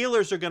 Your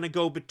healers are going to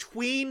go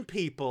between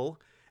people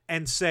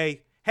and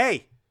say,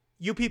 hey,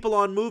 you people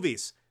on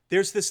movies,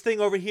 there's this thing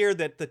over here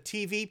that the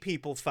TV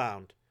people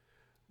found.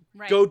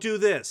 Right. Go do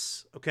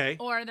this, okay?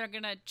 Or they're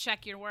gonna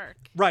check your work.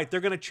 Right, they're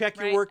going to check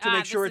your Right. work to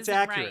make This sure it's isn't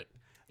accurate. Right.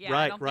 Yeah,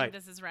 Right, I don't right.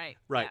 think this is right.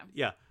 Right,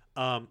 Yeah.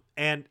 yeah.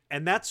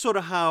 And that's sort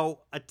of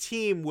how a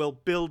team will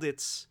build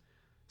its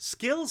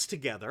skills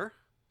together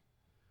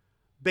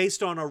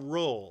based on a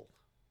role,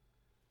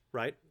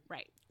 right?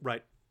 Right.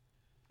 Right.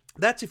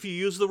 That's if you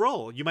use the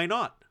role. You may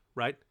not,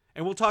 right?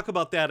 And we'll talk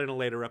about that in a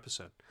later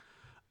episode.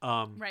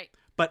 Right.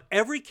 But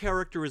every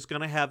character is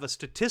going to have a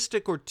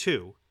statistic or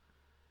two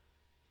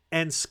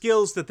and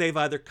skills that they've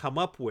either come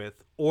up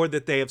with or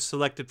that they have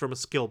selected from a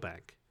skill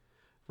bank,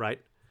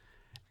 right?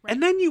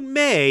 And then you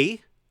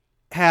may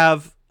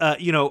have,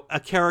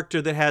 a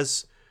character that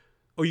has,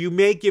 or you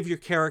may give your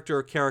character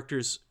or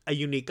characters a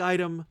unique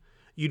item,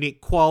 unique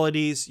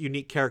qualities,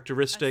 unique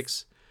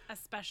characteristics, A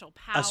special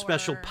power. a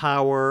special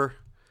power,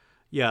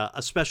 yeah,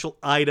 a special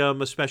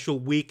item, a special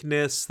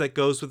weakness that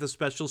goes with a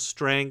special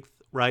strength,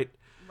 right?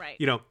 Right.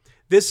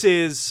 This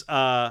is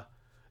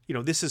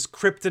this is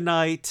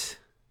kryptonite,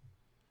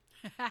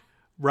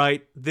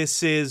 right?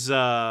 This is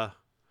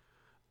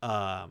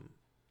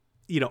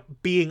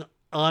being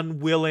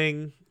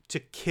unwilling to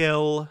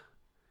kill,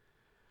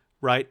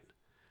 right?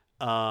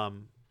 That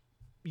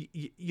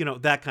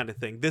kind of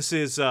thing. This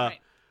is Right.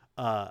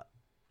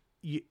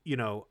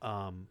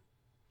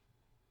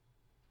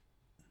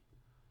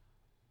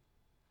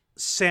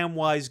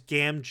 Samwise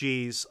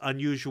Gamgee's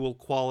unusual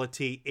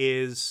quality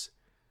is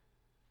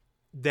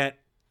that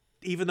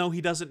even though he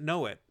doesn't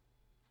know it,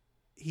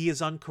 he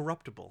is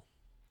uncorruptible,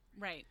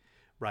 Right.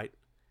 right?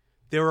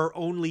 There are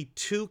only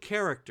 2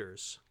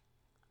 characters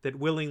that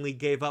willingly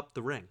gave up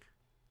the ring,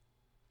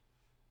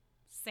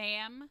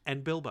 Sam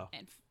and Bilbo.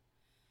 and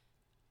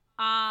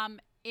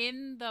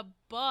in the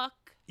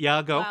book,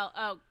 Yeah,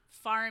 go.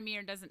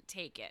 Faramir doesn't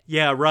take it.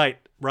 Yeah, right.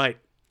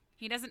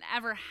 He doesn't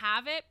ever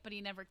have it, but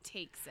he never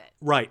takes it.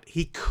 Right.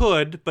 He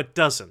could, but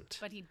doesn't.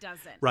 But he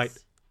doesn't. Right.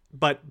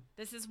 But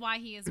This is why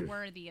he is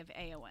worthy of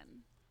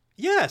Eowyn.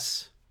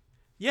 yes.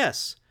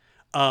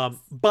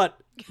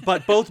 But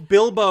both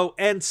Bilbo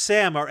and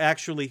Sam are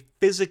actually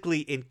physically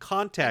in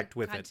contact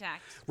with it.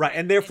 Right.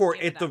 And therefore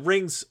They give the up.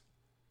 ring's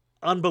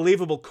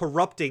unbelievable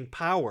corrupting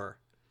power.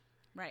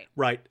 Right.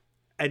 Right.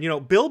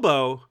 And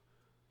Bilbo,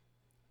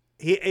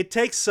 it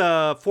takes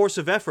force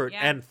of effort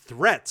Yeah. and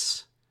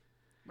threats.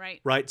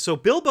 Right. Right. So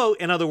Bilbo,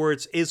 in other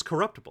words, is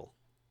corruptible.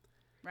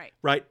 Right.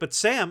 Right. But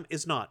Sam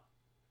is not.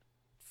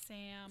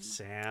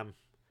 Sam,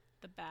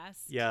 the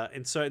best. Yeah,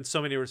 in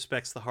so many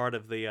respects, the heart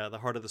of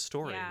the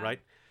story, Yeah.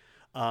 right?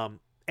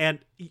 And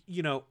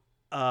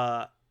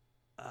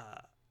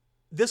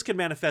this can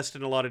manifest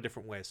in a lot of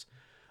different ways.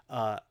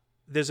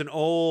 There's an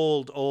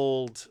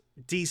old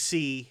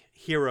DC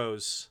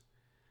Heroes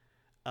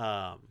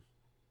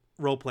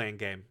role playing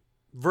game,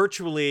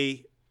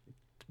 virtually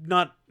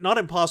not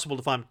impossible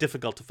to find,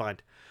 difficult to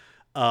find,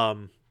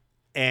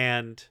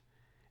 and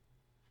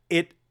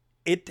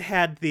it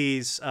had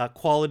these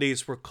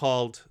qualities were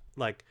called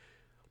like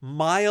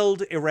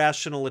mild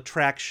irrational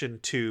attraction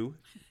to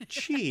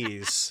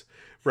cheese,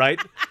 right?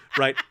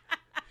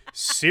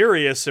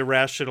 Serious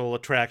irrational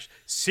attraction,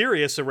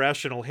 serious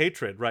irrational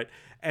hatred, right?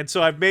 And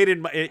so I've made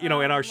in my, in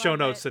our show love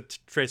notes it. that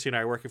Tracy and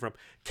I are working from,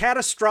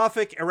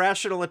 catastrophic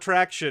irrational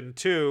attraction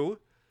to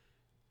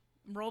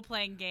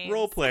Role-playing games.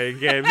 role-playing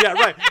games. Yeah,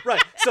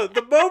 right. So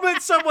the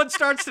moment someone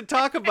starts to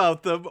talk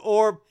about them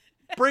or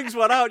brings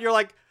one out, you're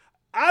like,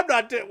 I'm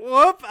not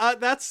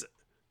that's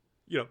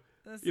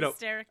That's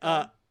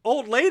hysterical.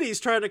 old ladies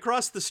trying to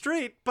cross the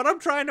street, but I'm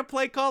trying to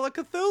play Call of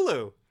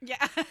Cthulhu,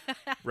 yeah.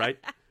 right?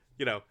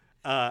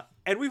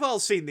 And we've all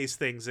seen these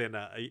things in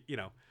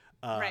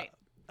Right.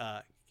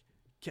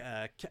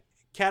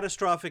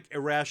 Catastrophic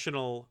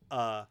irrational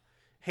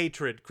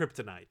hatred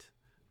kryptonite,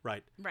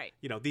 right? Right.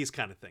 These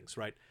kind of things,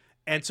 right?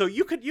 And so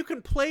you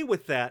can play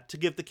with that to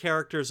give the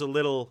characters a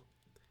little,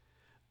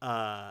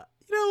 a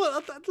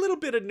little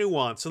bit of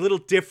nuance, a little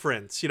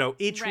difference.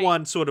 Each Right.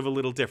 one sort of a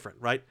little different,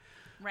 right?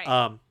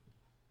 Right.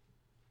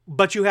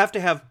 But you have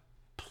to have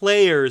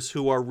players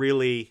who are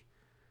really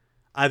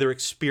either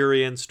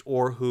experienced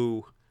or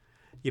who,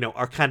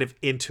 are kind of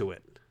into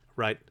it,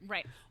 right?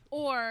 Right.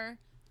 Or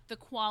the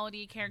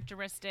quality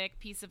characteristic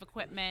piece of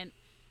equipment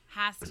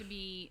has to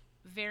be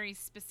very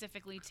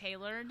specifically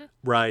tailored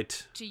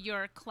Right. to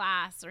your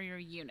class or your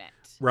unit.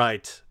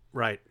 Right.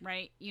 Right.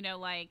 Right?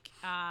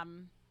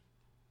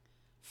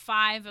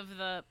 5 of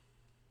the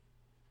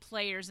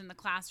players in the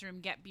classroom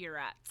get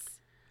burettes.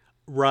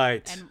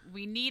 Right. And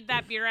we need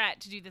that burette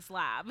to do this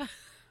lab.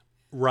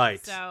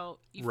 Right. So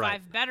you Right.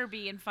 5 better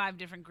be in 5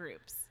 different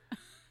groups.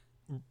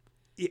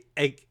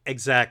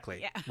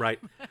 Exactly. Yeah. Right.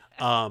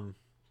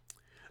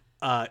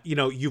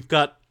 You've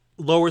got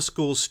lower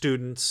school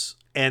students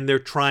and they're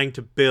trying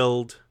to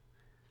build,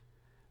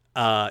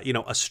 a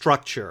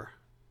structure,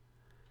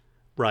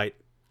 right?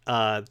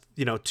 To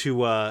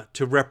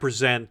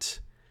represent,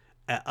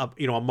 a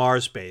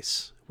Mars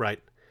base,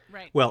 right?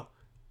 Right. Well,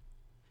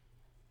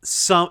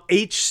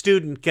 each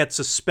student gets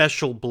a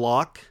special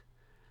block.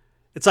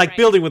 It's like Right.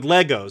 building with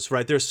Legos,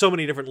 right? There's so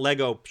many different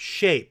Lego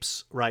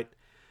shapes, right?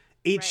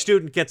 Each Right.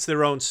 student gets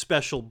their own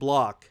special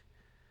block,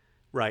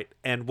 right?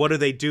 And what do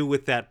they do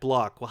with that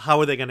block? Well,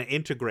 how are they going to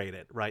integrate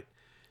it, right?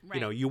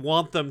 Right. You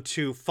want them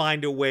to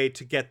find a way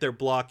to get their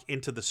block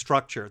into the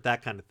structure,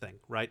 that kind of thing,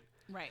 right?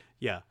 Right.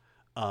 Yeah.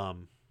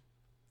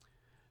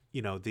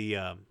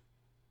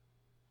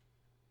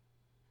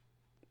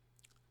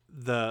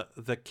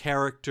 The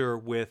character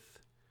with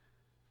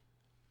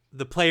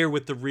the player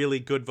with the really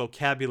good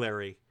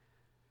vocabulary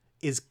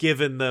is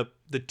given the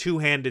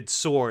two-handed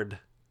sword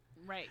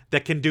Right.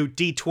 that can do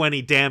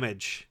D20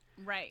 damage,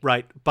 Right.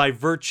 right? By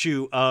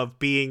virtue of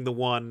being the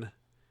one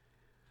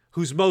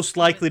who's most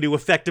likely to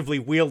effectively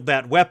wield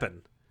that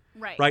weapon,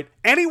 Right. right?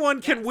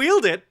 Anyone can Yes.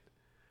 wield it,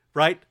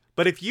 right?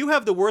 But if you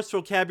have the worst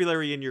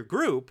vocabulary in your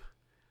group,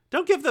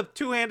 don't give the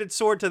two-handed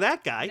sword to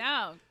that guy.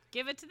 No,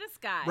 give it to this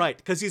guy. Right,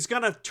 because he's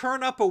going to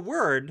turn up a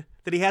word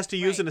that he has to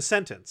use Right. in a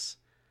sentence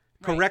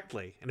Right.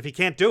 correctly. And if he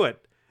can't do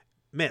it,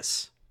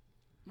 miss.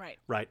 Right.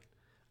 Right.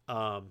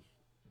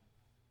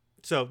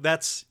 So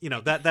that's,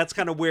 that's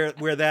kind of where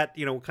that,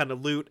 kind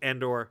of loot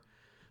and or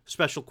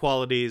special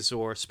qualities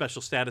or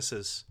special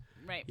statuses,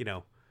 Right.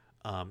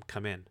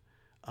 come in.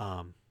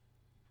 And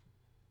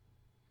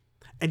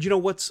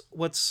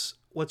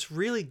what's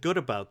really good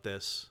about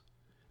these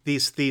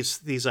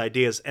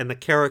ideas and the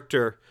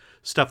character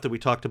stuff that we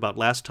talked about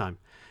last time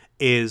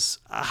is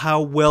how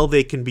well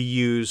they can be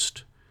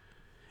used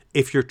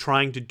if you're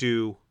trying to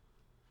do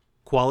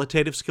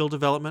qualitative skill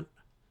development,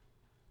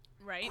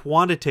 Right.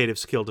 quantitative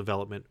skill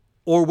development,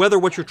 or whether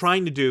what you're Yes.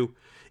 trying to do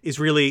is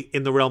really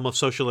in the realm of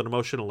social and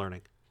emotional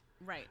learning,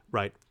 Right.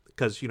 right?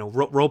 Because,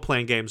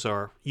 role-playing games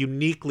are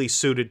uniquely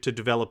suited to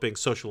developing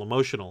social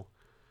emotional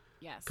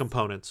Yes.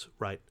 components,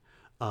 right?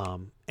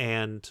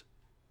 And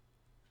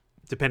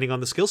depending on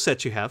the skill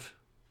set you have,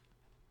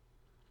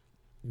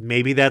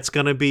 maybe that's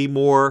going to be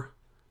more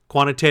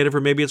quantitative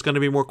or maybe it's going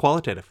to be more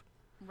qualitative,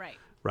 Right.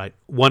 right?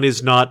 One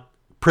is not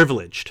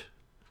privileged.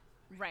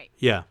 Right.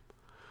 Yeah.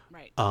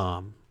 Right.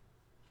 Um,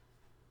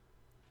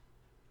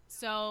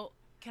 So,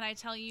 can I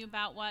tell you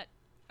about what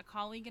a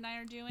colleague and I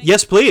are doing?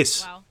 yes,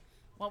 please. Well,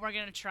 what we're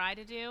going to try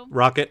to do.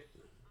 Rocket.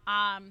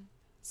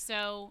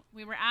 So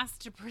we were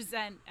asked to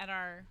present at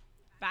our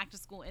back to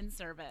school in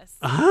service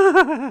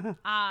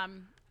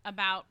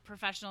about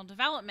professional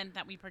development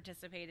that we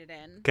participated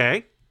in.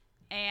 Okay.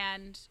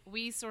 And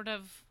we sort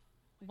of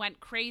went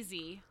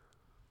crazy.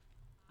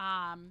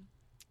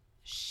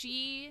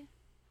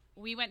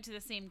 We went to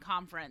the same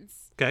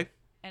conference, Okay.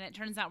 and it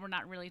turns out we're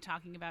not really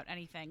talking about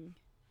anything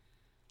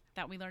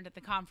that we learned at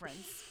the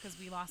conference because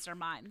we lost our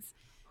minds.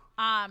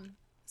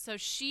 So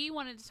she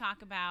wanted to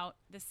talk about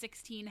the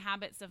 16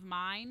 habits of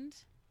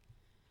mind.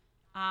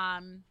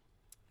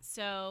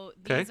 So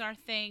these Okay. are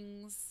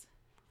things,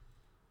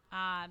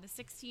 the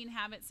 16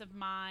 habits of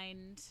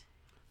mind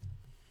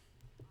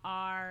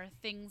are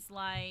things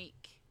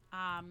like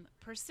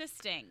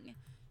persisting,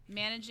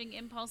 managing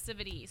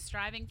impulsivity,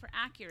 striving for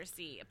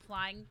accuracy,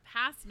 applying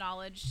past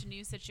knowledge to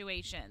new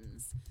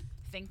situations,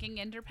 thinking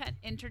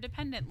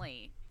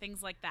interdependently,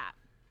 things like that.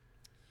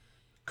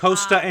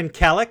 Costa and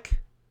Calic,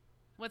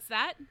 What's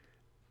that?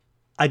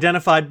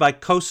 identified by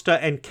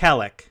Costa and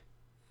Calic.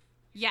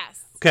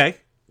 Yes. Okay.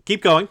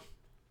 Keep going.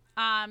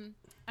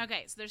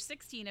 Okay, so there's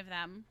 16 of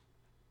them.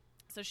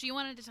 So she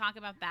wanted to talk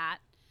about that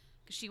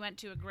because she went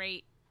to a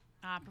great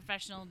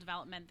professional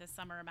development this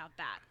summer about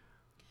that.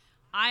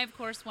 I, of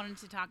course, wanted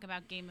to talk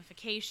about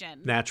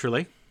gamification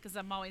Naturally. because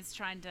I'm always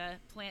trying to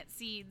plant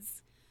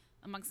seeds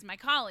amongst my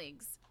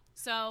colleagues.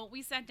 So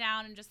we sat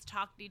down and just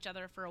talked to each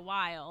other for a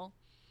while.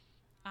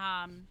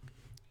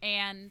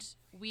 And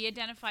we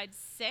identified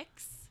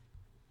 6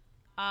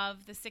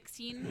 of the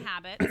 16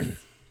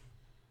 habits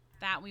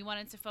that we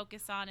wanted to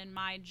focus on in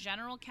my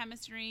general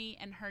chemistry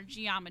and her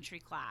geometry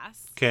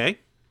class. Okay.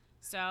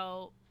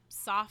 So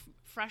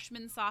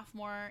freshman,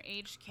 sophomore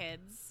age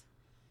kids.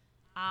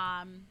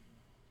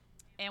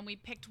 And we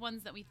picked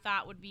ones that we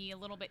thought would be a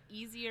little bit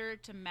easier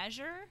to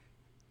measure.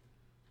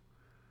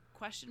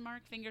 Question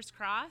mark, fingers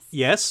crossed.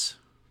 Yes.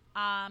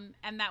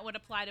 And that would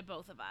apply to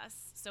both of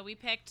us. So we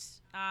picked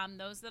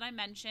those that I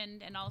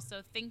mentioned, and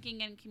also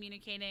thinking and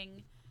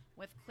communicating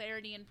with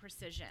clarity and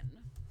precision.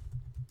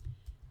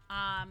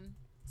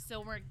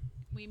 So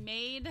we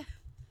made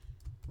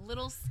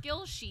little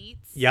skill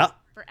sheets Yeah.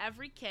 for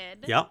every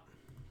kid. Yeah.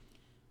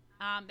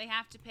 They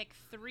have to pick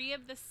 3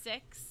 of the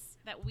 6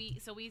 that we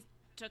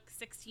took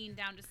 16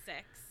 down to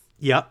 6.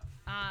 Yeah.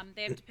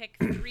 They have to pick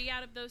 3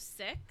 out of those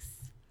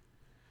 6.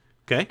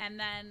 Okay. And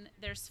then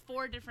there's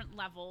 4 different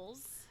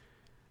levels.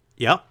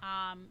 Yeah.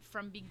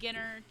 From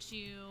beginner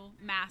to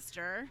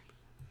master.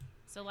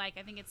 So, like,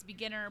 I think it's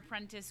beginner,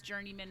 apprentice,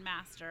 journeyman,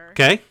 master.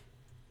 Okay.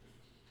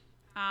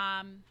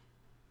 And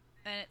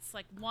it's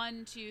like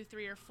 1, 2,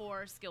 3, or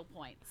 4 skill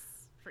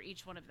points for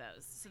each one of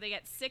those. So they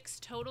get 6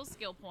 total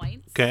skill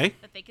points Okay.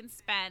 that they can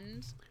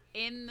spend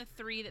in the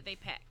 3 that they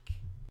pick.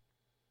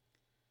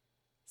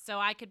 So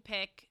I could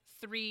pick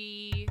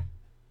 3.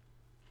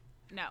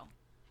 No.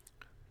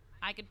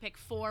 I could pick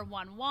 4,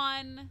 1,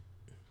 1.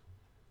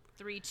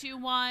 3, 2,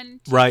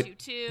 1, 2, Right. 2,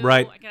 2.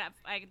 Right.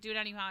 I could do it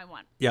anyhow I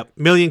want. Yep.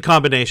 Million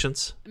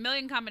combinations. A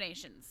million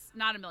combinations.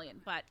 Not a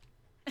million, but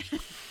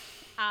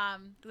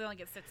they only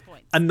get 6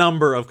 points. A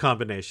number of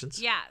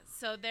combinations. Yeah,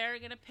 so they're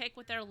going to pick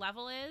what their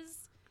level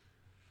is,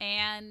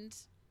 and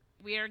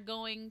we are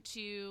going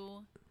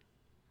to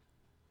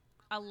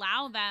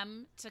allow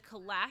them to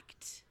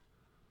collect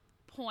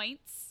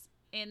points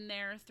in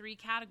their 3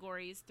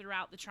 categories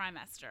throughout the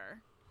trimester,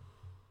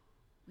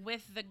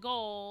 with the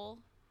goal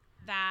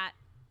that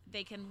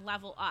they can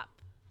level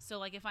up. So,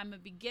 like, if I'm a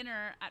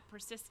beginner at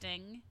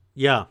persisting,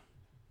 Yeah.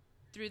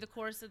 through the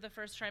course of the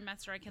first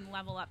trimester, I can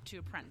level up to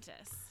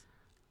apprentice.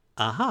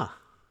 Uh-huh.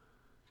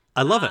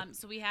 I love it.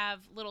 So we have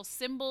little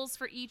symbols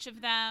for each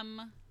of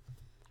them.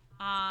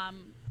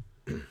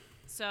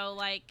 So,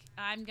 like,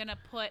 I'm going to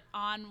put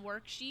on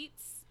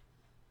worksheets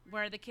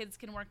where the kids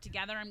can work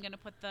together. I'm going to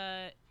put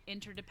the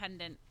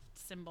interdependent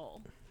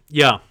symbol.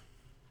 Yeah.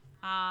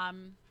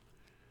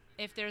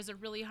 If there's a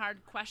really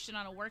hard question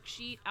on a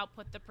worksheet, I'll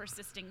put the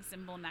persisting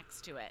symbol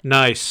next to it.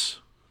 Nice.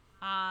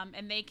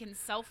 And they can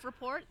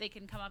self-report. They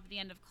can come up at the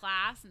end of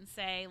class and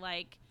say,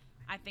 like,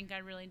 I think I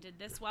really did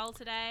this well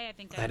today. I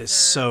think I That is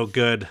deserve, so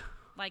good.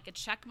 like, a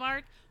check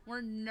mark.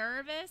 We're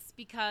nervous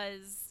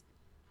because,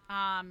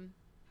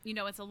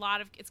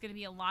 it's going to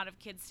be a lot of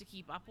kids to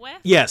keep up with.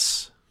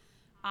 Yes.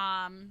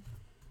 And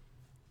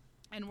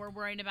we're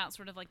worried about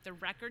sort of like the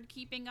record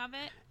keeping of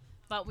it,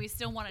 but we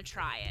still want to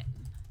try it.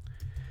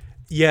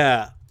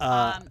 Yeah.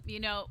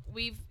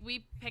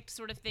 We picked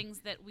sort of things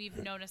that we've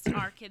noticed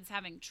our kids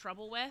having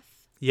trouble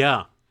with.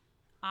 Yeah.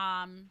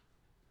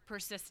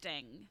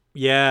 Persisting.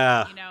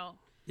 Yeah.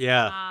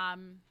 Yeah.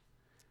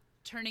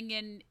 Turning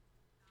in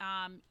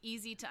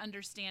easy to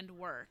understand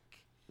work,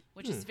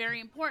 which is very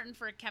important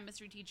for a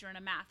chemistry teacher and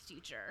a math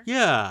teacher.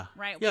 Yeah.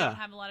 Right? We Yeah. don't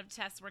have a lot of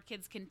tests where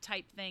kids can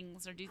type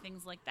things or do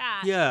things like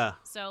that. Yeah.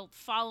 So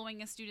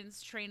following a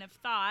student's train of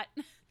thought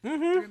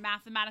through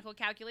mathematical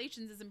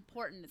calculations is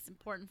important. It's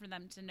important for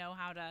them to know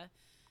how to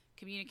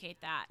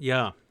communicate that.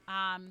 Yeah.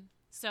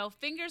 So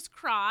fingers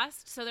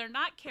crossed. So they're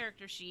not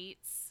character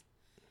sheets.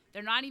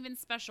 They're not even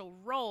special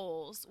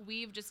roles.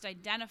 We've just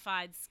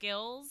identified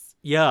skills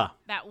Yeah.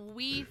 that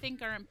we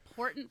think are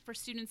important for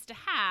students to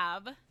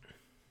have.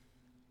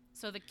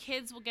 So the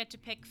kids will get to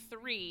pick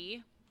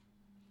 3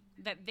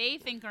 that they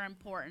think are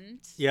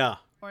important Yeah.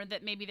 or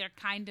that maybe they're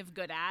kind of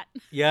good at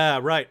Yeah.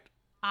 Right.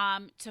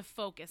 to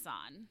focus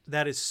on.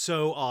 That is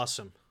so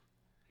awesome.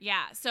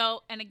 Yeah.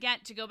 So, and again,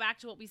 to go back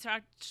to what we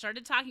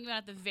started talking about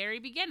at the very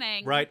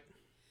beginning. Right.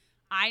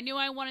 I knew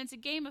I wanted to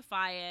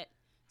gamify it.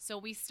 So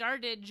we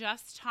started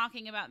just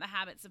talking about the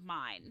habits of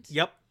mind.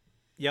 Yep.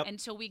 Yep.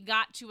 Until we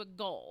got to a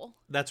goal.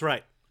 That's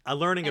right. A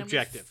learning And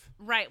objective.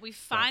 We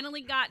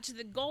finally got to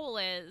the goal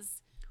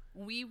is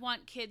we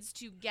want kids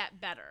to get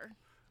better.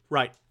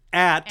 Right.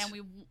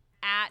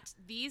 At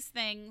these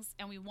things,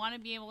 and we want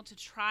to be able to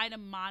try to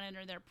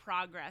monitor their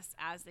progress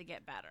as they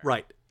get better.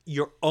 Right.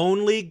 You're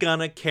only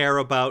gonna care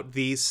about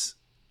these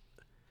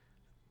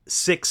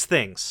 6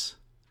 things.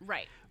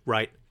 Right.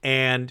 Right.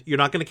 And you're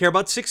not gonna care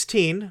about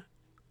 16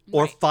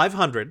 or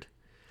 500.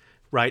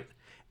 Right.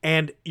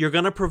 And you're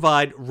gonna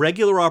provide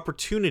regular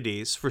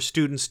opportunities for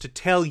students to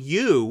tell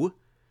you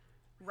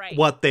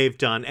what they've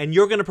done, and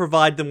you're gonna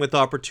provide them with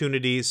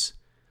opportunities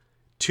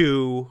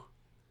to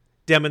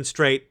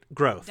demonstrate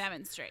growth.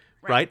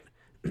 Right?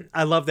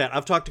 I love that.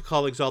 I've talked to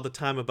colleagues all the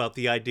time about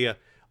the idea.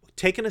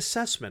 Take an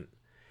assessment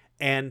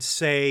and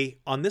say,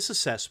 on this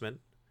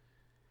assessment,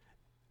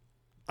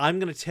 I'm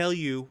going to tell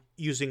you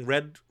using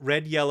red,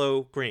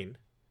 yellow, green,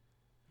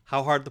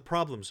 how hard the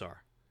problems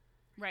are.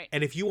 Right.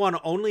 And if you want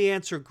to only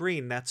answer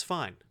green, that's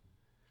fine.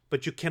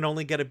 But you can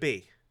only get a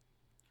B.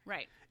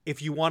 Right. If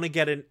you want to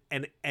get an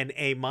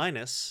A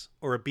minus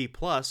or a B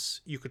plus,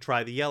 you could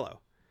try the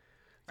yellow.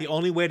 The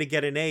only way to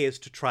get an A is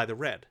to try the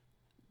red.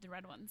 The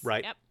red ones.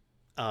 Right. Yep.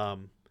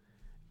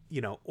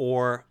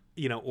 or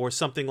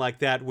something like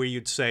that, where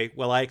you'd say,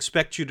 well, I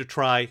expect you to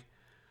try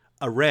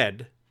a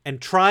red, and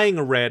trying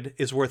a red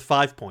is worth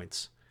 5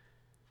 points.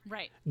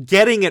 Right.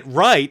 Getting it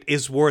right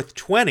is worth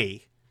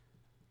 20.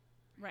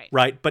 Right.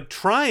 Right. But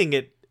trying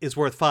it is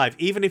worth 5,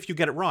 even if you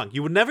get it wrong.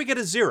 You would never get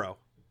a 0.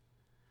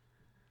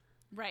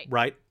 Right.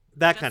 Right.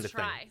 That Just kind of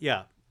try. thing.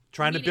 Yeah.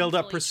 Trying to build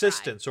up Meaningfully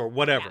persistence or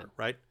whatever. Yeah.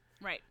 Right.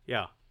 Right.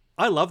 Yeah.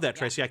 I love that,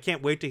 Tracy. I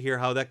can't wait to hear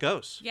how that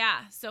goes.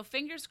 Yeah. So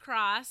fingers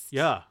crossed.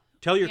 Yeah.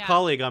 Tell your Yeah.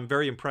 colleague I'm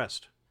very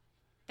impressed.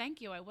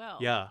 Thank you. I will.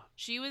 Yeah.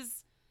 She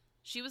was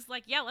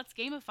like, yeah, let's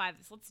gamify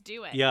this. Let's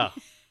do it. Yeah.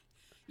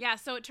 Yeah.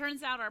 So it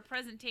turns out our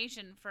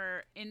presentation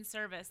for in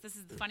service. This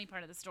is the funny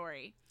part of the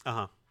story.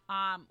 Uh-huh.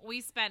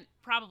 We spent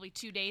probably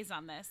 2 days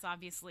on this.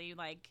 Obviously,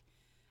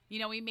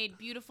 we made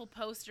beautiful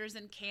posters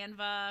in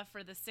Canva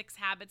for the 6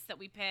 habits that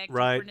we picked.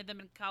 Right. We printed them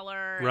in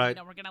color. Right.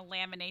 And, we're gonna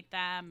laminate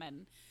them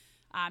and.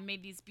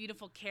 Made these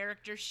beautiful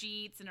character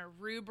sheets and a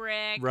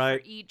rubric Right.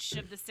 for each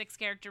of the 6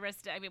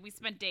 characteristics. I mean, we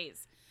spent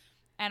days.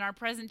 And our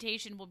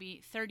presentation will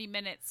be 30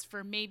 minutes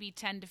for maybe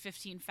 10 to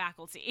 15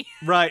 faculty.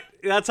 Right.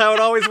 That's how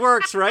it always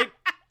works, right?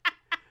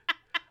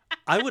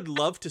 I would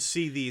love to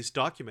see these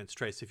documents,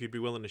 Trace, if you'd be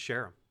willing to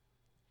share them.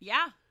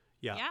 Yeah.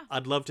 Yeah. Yeah.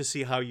 I'd love to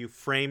see how you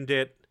framed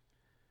it,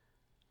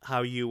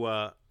 how you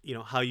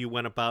how you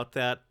went about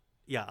that.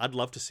 Yeah, I'd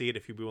love to see it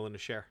if you'd be willing to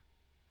share.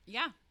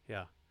 Yeah.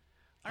 Yeah.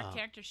 Our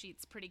character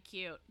sheet's pretty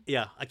cute.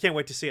 Yeah, I can't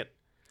wait to see it.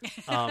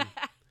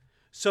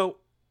 So,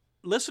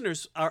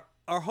 listeners, our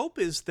hope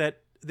is that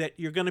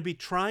you're going to be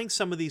trying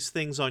some of these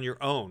things on your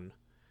own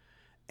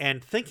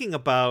and thinking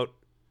about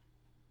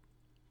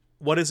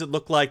what does it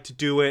look like to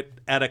do it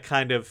at a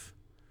kind of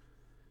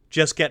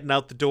just getting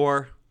out the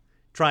door,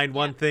 trying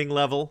one thing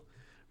level,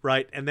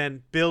 right? And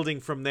then building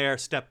from there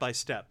step by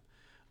step.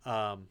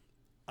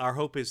 Our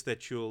hope is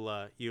that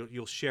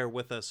you'll share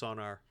with us on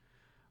our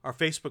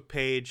Facebook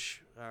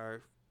page,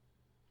 our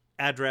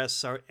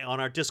address, on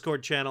our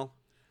Discord channel.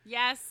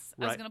 Yes.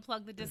 I was Right. going to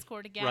plug the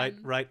Discord again.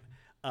 Right.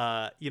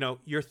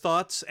 Your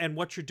thoughts and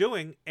what you're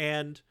doing,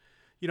 and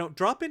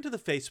drop into the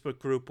Facebook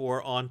group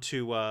or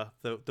onto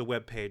the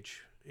webpage,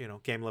 Or the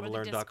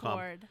GameLevelLearn.com.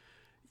 Discord.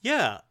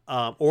 Yeah,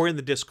 or in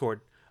the Discord.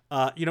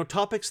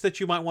 Topics that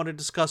you might want to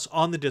discuss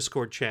on the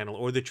Discord channel,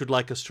 or that you'd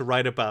like us to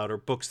write about, or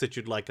books that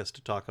you'd like us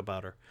to talk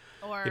about, or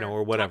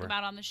or whatever. Talk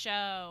about on the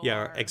show.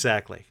 Yeah, or-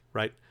 exactly.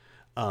 Right.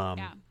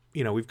 Yeah.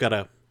 We've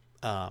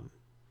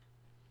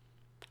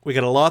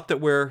got a lot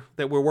that we're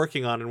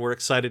working on, and we're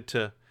excited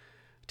to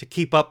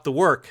keep up the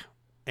work,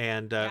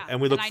 and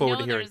we look forward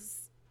to hearing.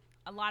 There's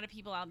a lot of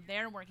people out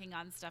there working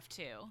on stuff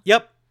too,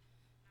 Yep,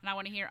 and I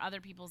want to hear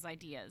other people's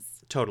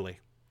ideas. totally.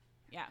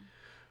 Yeah.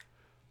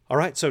 All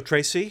right, so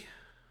Tracy.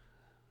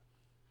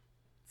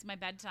 It's my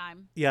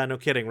bedtime. Yeah, no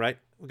kidding, right?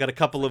 We got a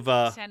couple of.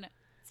 It's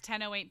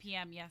 10:08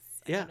 p.m. Yes.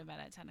 I Yeah. go to bed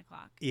at 10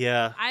 o'clock.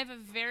 Yeah. I have a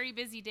very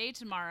busy day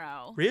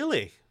tomorrow.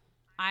 Really?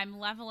 I'm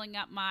leveling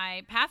up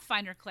my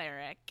Pathfinder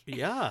cleric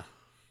Yeah.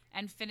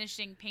 and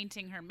finishing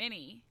painting her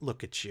mini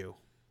Look at you.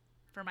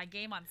 for my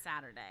game on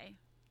Saturday.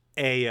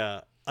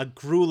 A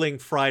grueling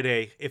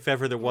Friday, if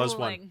ever there was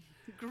one.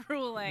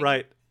 Grueling.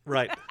 Right.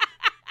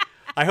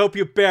 I hope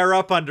you bear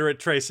up under it,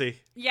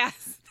 Tracy.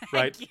 Yes. Thank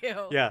Right.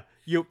 you. Yeah.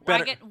 You Well,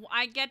 better.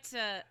 I get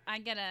a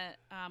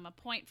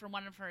point for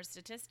one of her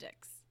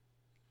statistics.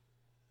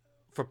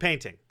 For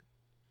painting.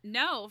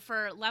 No,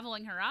 for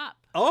leveling her up.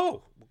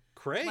 Oh,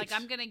 great. Like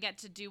I'm gonna get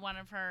to do one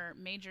of her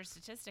major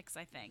statistics,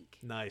 I think.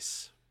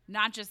 Nice.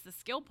 Not just the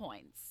skill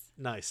points.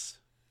 Nice.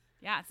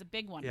 Yeah, it's a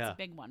big one. Yeah. It's a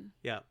big one.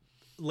 Yeah.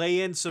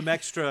 Lay in some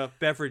extra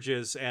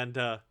beverages and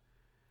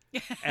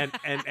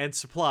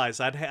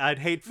supplies. I'd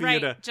hate for you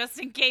to. Just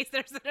in case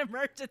there's an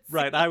emergency.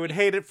 Right. I would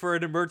hate it for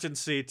an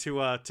emergency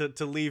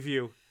to leave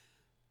you.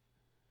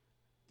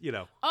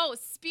 Oh,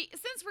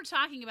 since we're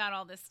talking about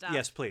all this stuff.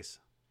 Yes, please.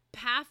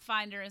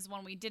 Pathfinder is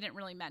one we didn't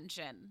really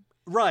mention.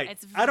 Right.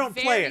 It's I don't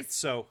play very it,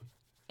 so.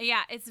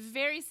 Yeah, it's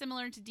very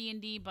similar to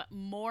D&D, but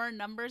more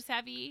numbers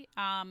heavy.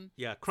 Yeah,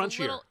 It's a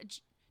crunchier.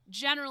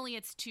 generally,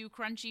 it's too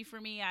crunchy for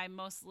me. I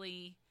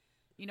mostly,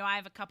 I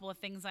have a couple of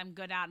things I'm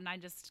good at, and I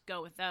just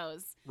go with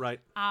those.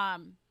 Right.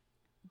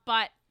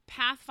 But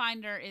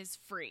Pathfinder is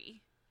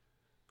free.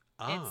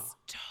 Ah. It's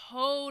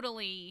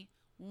totally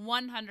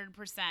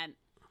 100%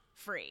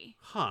 free.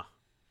 Huh.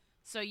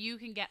 So you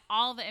can get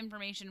all the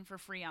information for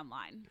free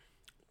online.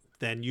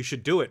 Then you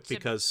should do it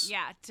because.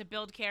 To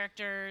build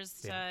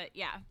characters.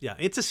 Yeah,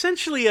 it's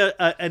essentially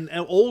an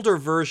older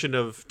version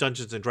of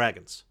Dungeons and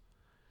Dragons.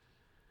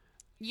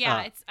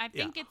 Yeah, I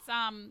think it's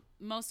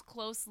most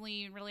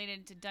closely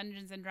related to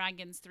Dungeons and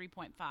Dragons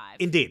 3.5.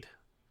 Indeed.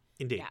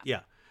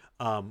 Yeah.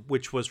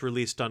 Which was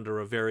released under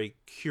a very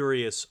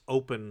curious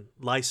open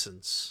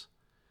license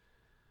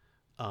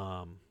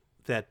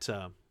that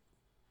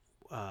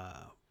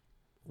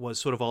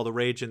was sort of all the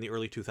rage in the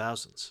early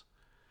 2000s.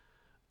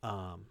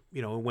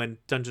 When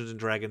Dungeons and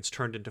Dragons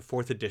turned into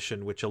 4th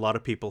edition, which a lot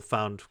of people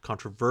found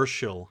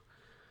controversial,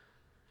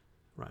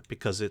 right?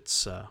 Because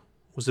it's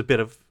was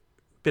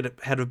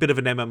had a bit of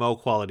an MMO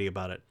quality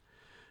about it.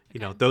 You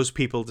know, those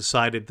people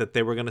decided that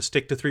they were going to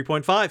stick to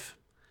 3.5.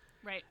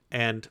 Right.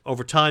 And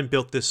over time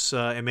built this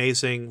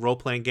amazing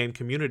role-playing game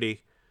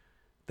community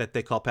that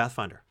they call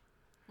Pathfinder.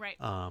 Right.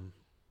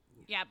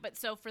 Yeah, but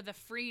so for the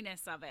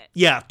freeness of it.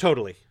 Yeah,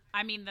 totally.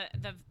 I mean,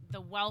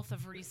 the wealth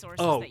of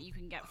resources that you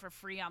can get for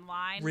free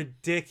online.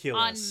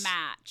 Ridiculous.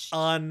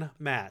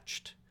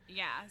 Unmatched.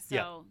 Yeah,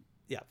 so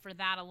yeah. for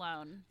that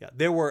alone. Yeah,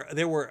 there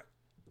were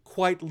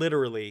quite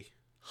literally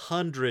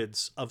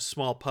hundreds of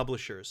small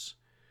publishers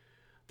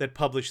that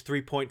publish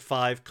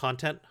 3.5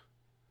 content.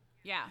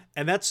 Yeah.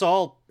 And that's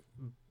all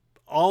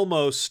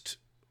almost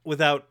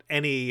without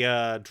any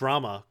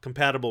drama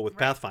compatible with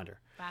Pathfinder.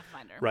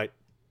 Right.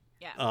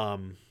 Yeah.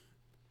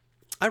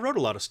 I wrote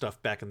a lot of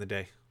stuff back in the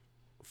day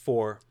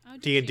for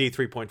D&D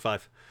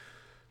 3.5.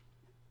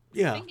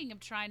 Yeah. I'm thinking of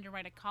trying to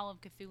write a Call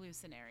of Cthulhu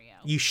scenario.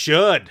 You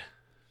should.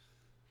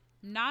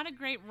 Not a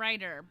great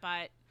writer,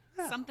 but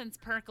something's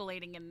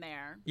percolating in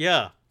there.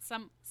 Yeah.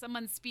 Some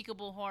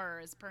unspeakable horror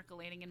is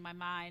percolating in my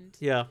mind.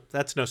 Yeah,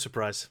 that's no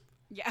surprise.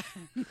 Yeah.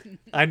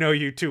 I know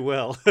you too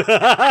well. You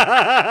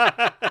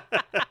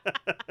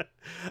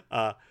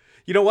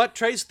know what,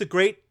 Trace?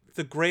 The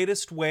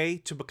greatest way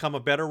to become a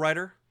better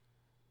writer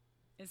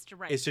is to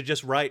write. Is to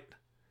just write.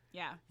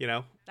 Yeah. You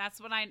know? That's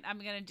what I'm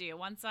going to do.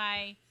 Once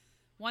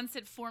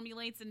it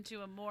formulates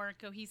into a more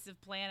cohesive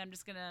plan, I'm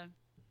just going to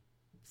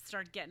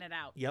start getting it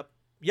out. Yep.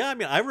 Yeah, I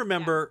mean, I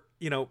remember,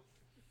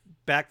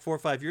 back 4 or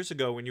 5 years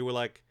ago when you were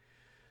like,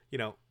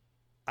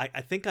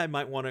 I think I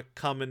might want to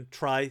come and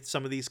try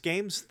some of these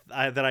games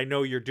that I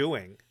know you're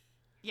doing.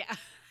 Yeah.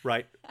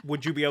 Right.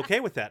 Would you be okay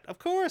with that? Of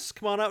course.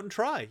 Come on out and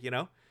try,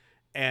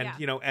 And,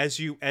 as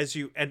you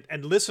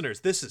and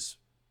listeners, this is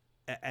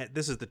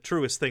the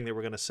truest thing that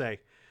we're going to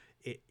say,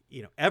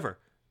 ever.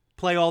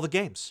 Play all the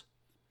games.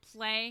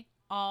 Play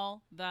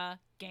all the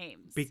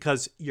games.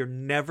 Because you're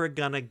never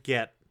going to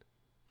get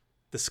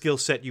the skill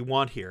set you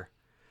want here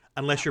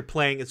unless you're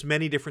playing as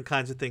many different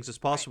kinds of things as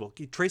possible.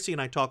 Right. Tracy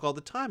and I talk all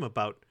the time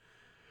about,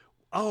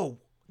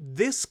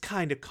 this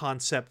kind of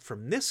concept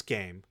from this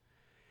game,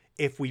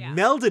 if we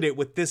melded it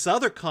with this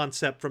other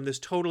concept from this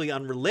totally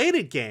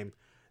unrelated game,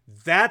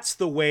 that's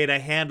the way to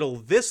handle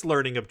this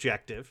learning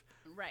objective.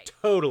 Right.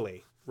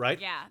 Totally. Right?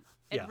 Yeah.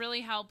 It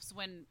really helps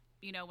when,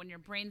 when you're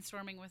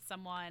brainstorming with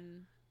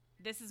someone,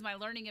 this is my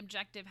learning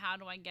objective. How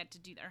do I get to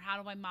do that? Or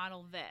how do I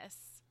model this?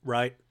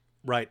 Right.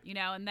 Right.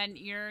 And then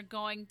you're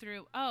going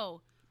through,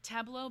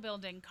 tableau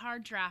building,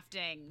 card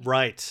drafting.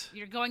 Right.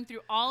 You're going through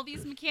all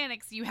these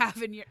mechanics you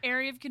have in your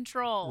area of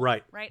control.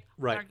 Right. Right.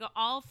 Right. They're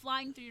all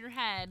flying through your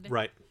head.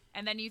 Right.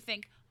 And then you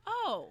think,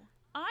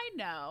 I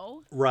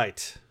know.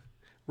 Right.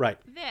 Right.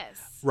 This.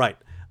 Right.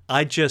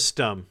 I just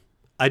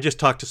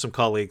talked to some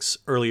colleagues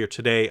earlier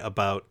today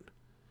about,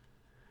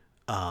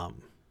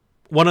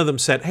 one of them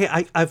said,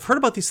 hey, I've heard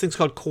about these things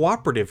called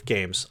cooperative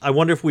games. I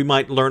wonder if we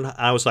might learn.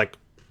 I was like,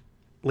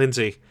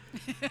 Lindsay,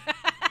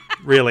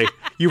 really?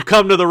 You've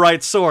come to the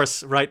right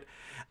source, right?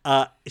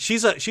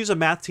 She's a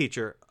math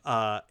teacher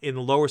in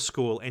the lower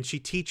school, and she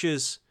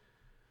teaches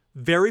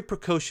very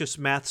precocious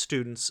math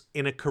students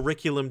in a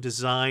curriculum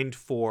designed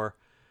for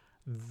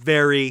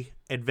very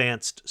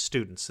advanced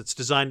students. It's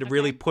designed to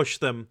really push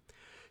them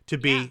to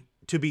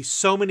be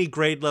so many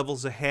grade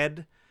levels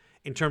ahead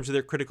in terms of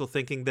their critical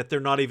thinking that they're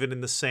not even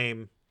in the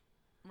same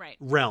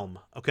realm.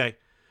 Okay,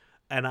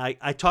 and I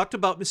talked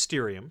about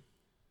Mysterium.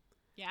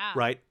 Yeah.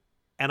 Right.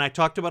 And I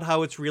talked about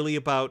how it's really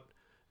about,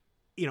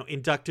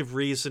 inductive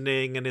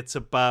reasoning, and it's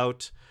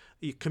about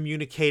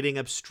communicating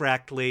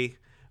abstractly.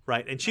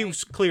 Right. And she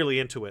was clearly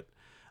into it.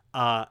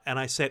 And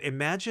I said,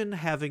 imagine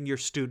having your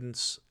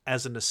students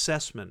as an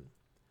assessment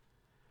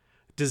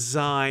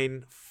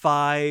design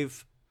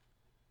 5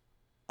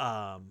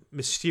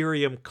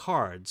 Mysterium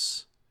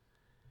cards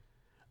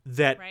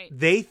that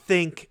they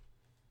think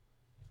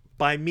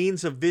by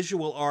means of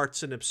visual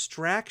arts and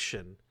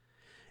abstraction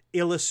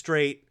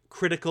illustrate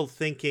critical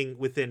thinking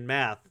within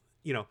math.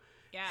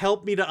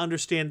 Help me to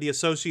understand the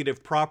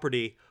associative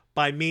property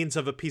by means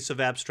of a piece of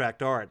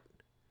abstract art.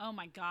 Oh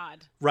my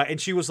God. Right.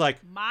 And she was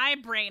like, my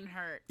brain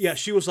hurts. Yeah.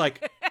 She was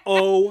like,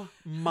 oh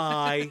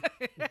my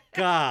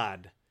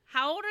God.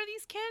 How old are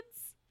these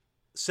kids?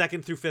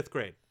 2nd through 5th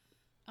grade.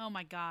 Oh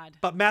my God.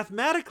 But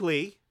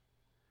mathematically,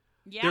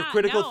 their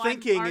critical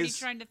thinking I'm already is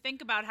trying to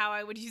think about how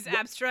I would use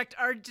abstract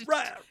art to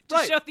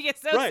show the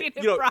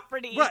associative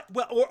property. Right.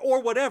 Well,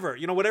 or whatever,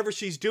 whatever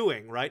she's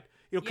doing. Right.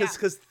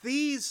 Because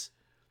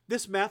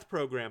this math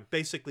program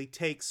basically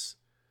takes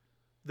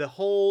the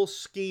whole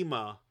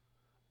schema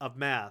of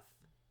math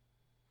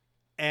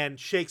and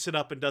shakes it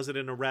up and does it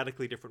in a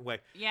radically different way.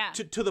 Yeah.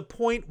 To the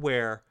point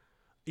where,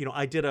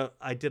 I did a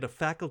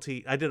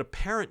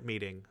parent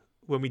meeting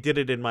when we did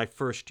it in my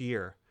first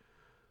year,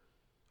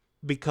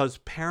 because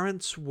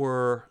parents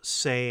were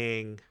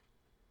saying,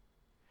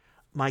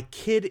 my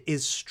kid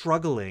is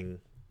struggling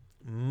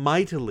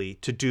mightily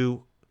to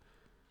do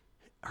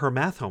her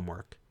math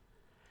homework,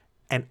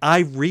 and I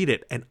read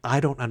it and I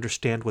don't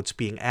understand what's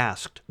being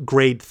asked.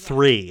 Grade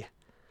 3.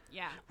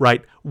 Yeah.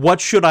 Right?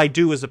 What should I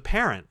do as a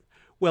parent?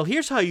 Well,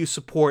 here's how you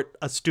support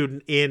a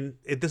student in.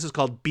 This is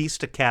called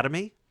Beast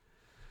Academy.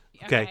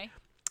 Okay.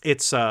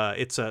 It's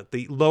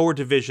the lower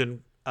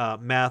division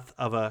math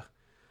of a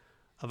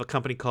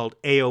company called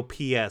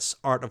AOPS,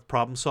 Art of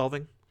Problem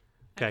Solving.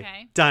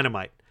 Okay.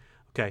 Dynamite.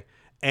 Okay.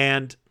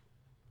 And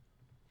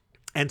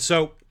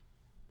so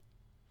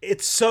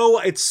it's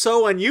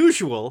so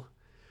unusual,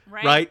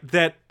 right?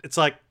 That it's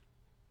like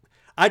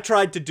I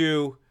tried to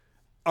do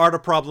Art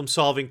of Problem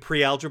Solving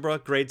pre-algebra,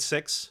 grade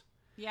 6.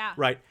 Yeah.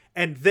 Right.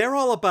 And they're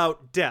all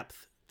about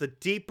depth. The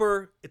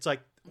deeper, it's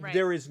like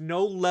there is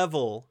no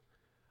level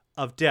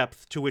of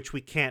depth to which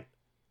we can't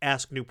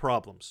ask new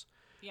problems.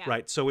 Yeah.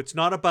 Right. So it's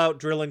not about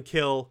drill and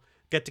kill,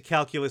 get to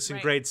calculus in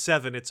Right. grade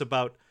 7. It's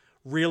about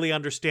really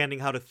understanding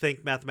how to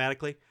think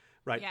mathematically.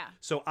 Right. Yeah.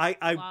 So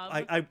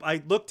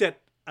I looked at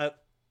a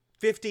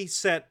 50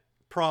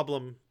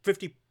 problem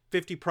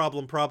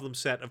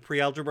set of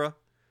pre-algebra,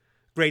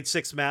 grade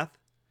 6 math.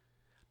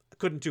 I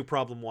couldn't do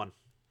problem 1.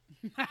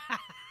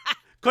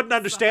 Couldn't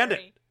understand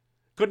it.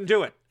 Couldn't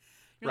do it.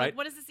 You're right. Like,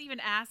 what is this even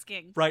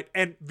asking? Right.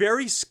 And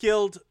very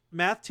skilled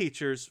math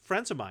teachers,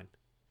 friends of mine,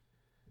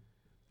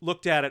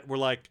 looked at it, were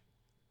like,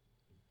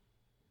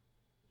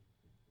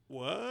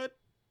 what?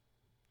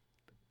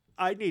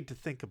 I need to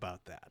think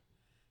about that.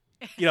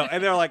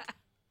 And they're like,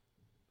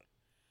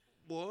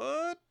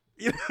 what?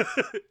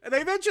 And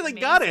they eventually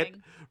got it,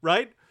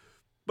 right?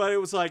 But it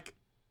was like,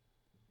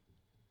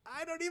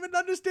 I don't even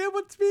understand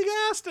what's being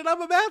asked, and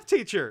I'm a math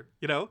teacher,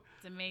 It's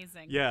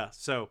amazing. Yeah,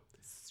 so.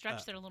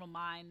 Stretch their little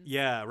minds.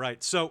 Yeah,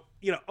 right. So,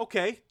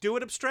 okay, do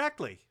it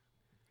abstractly.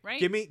 Right.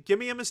 Give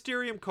me a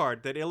Mysterium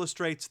card that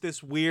illustrates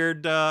this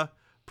weird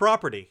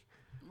property.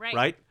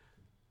 Right.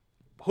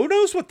 Who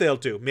knows what they'll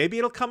do? Maybe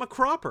it'll come a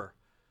cropper.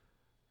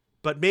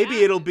 But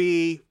maybe it'll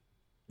be,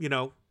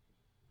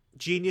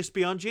 genius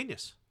beyond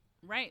genius.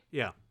 Right.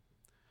 Yeah.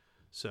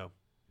 So,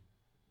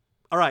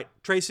 all right,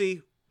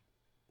 Tracy,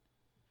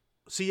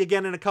 see you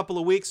again in a couple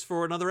of weeks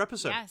for another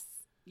episode.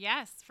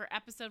 Yes, for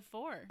episode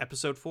 4.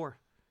 Episode 4.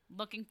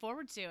 Looking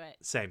forward to it.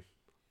 Same.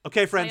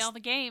 Okay, friends. Play all the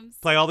games.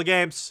 Play all the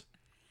games.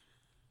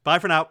 Bye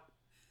for now.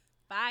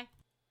 Bye.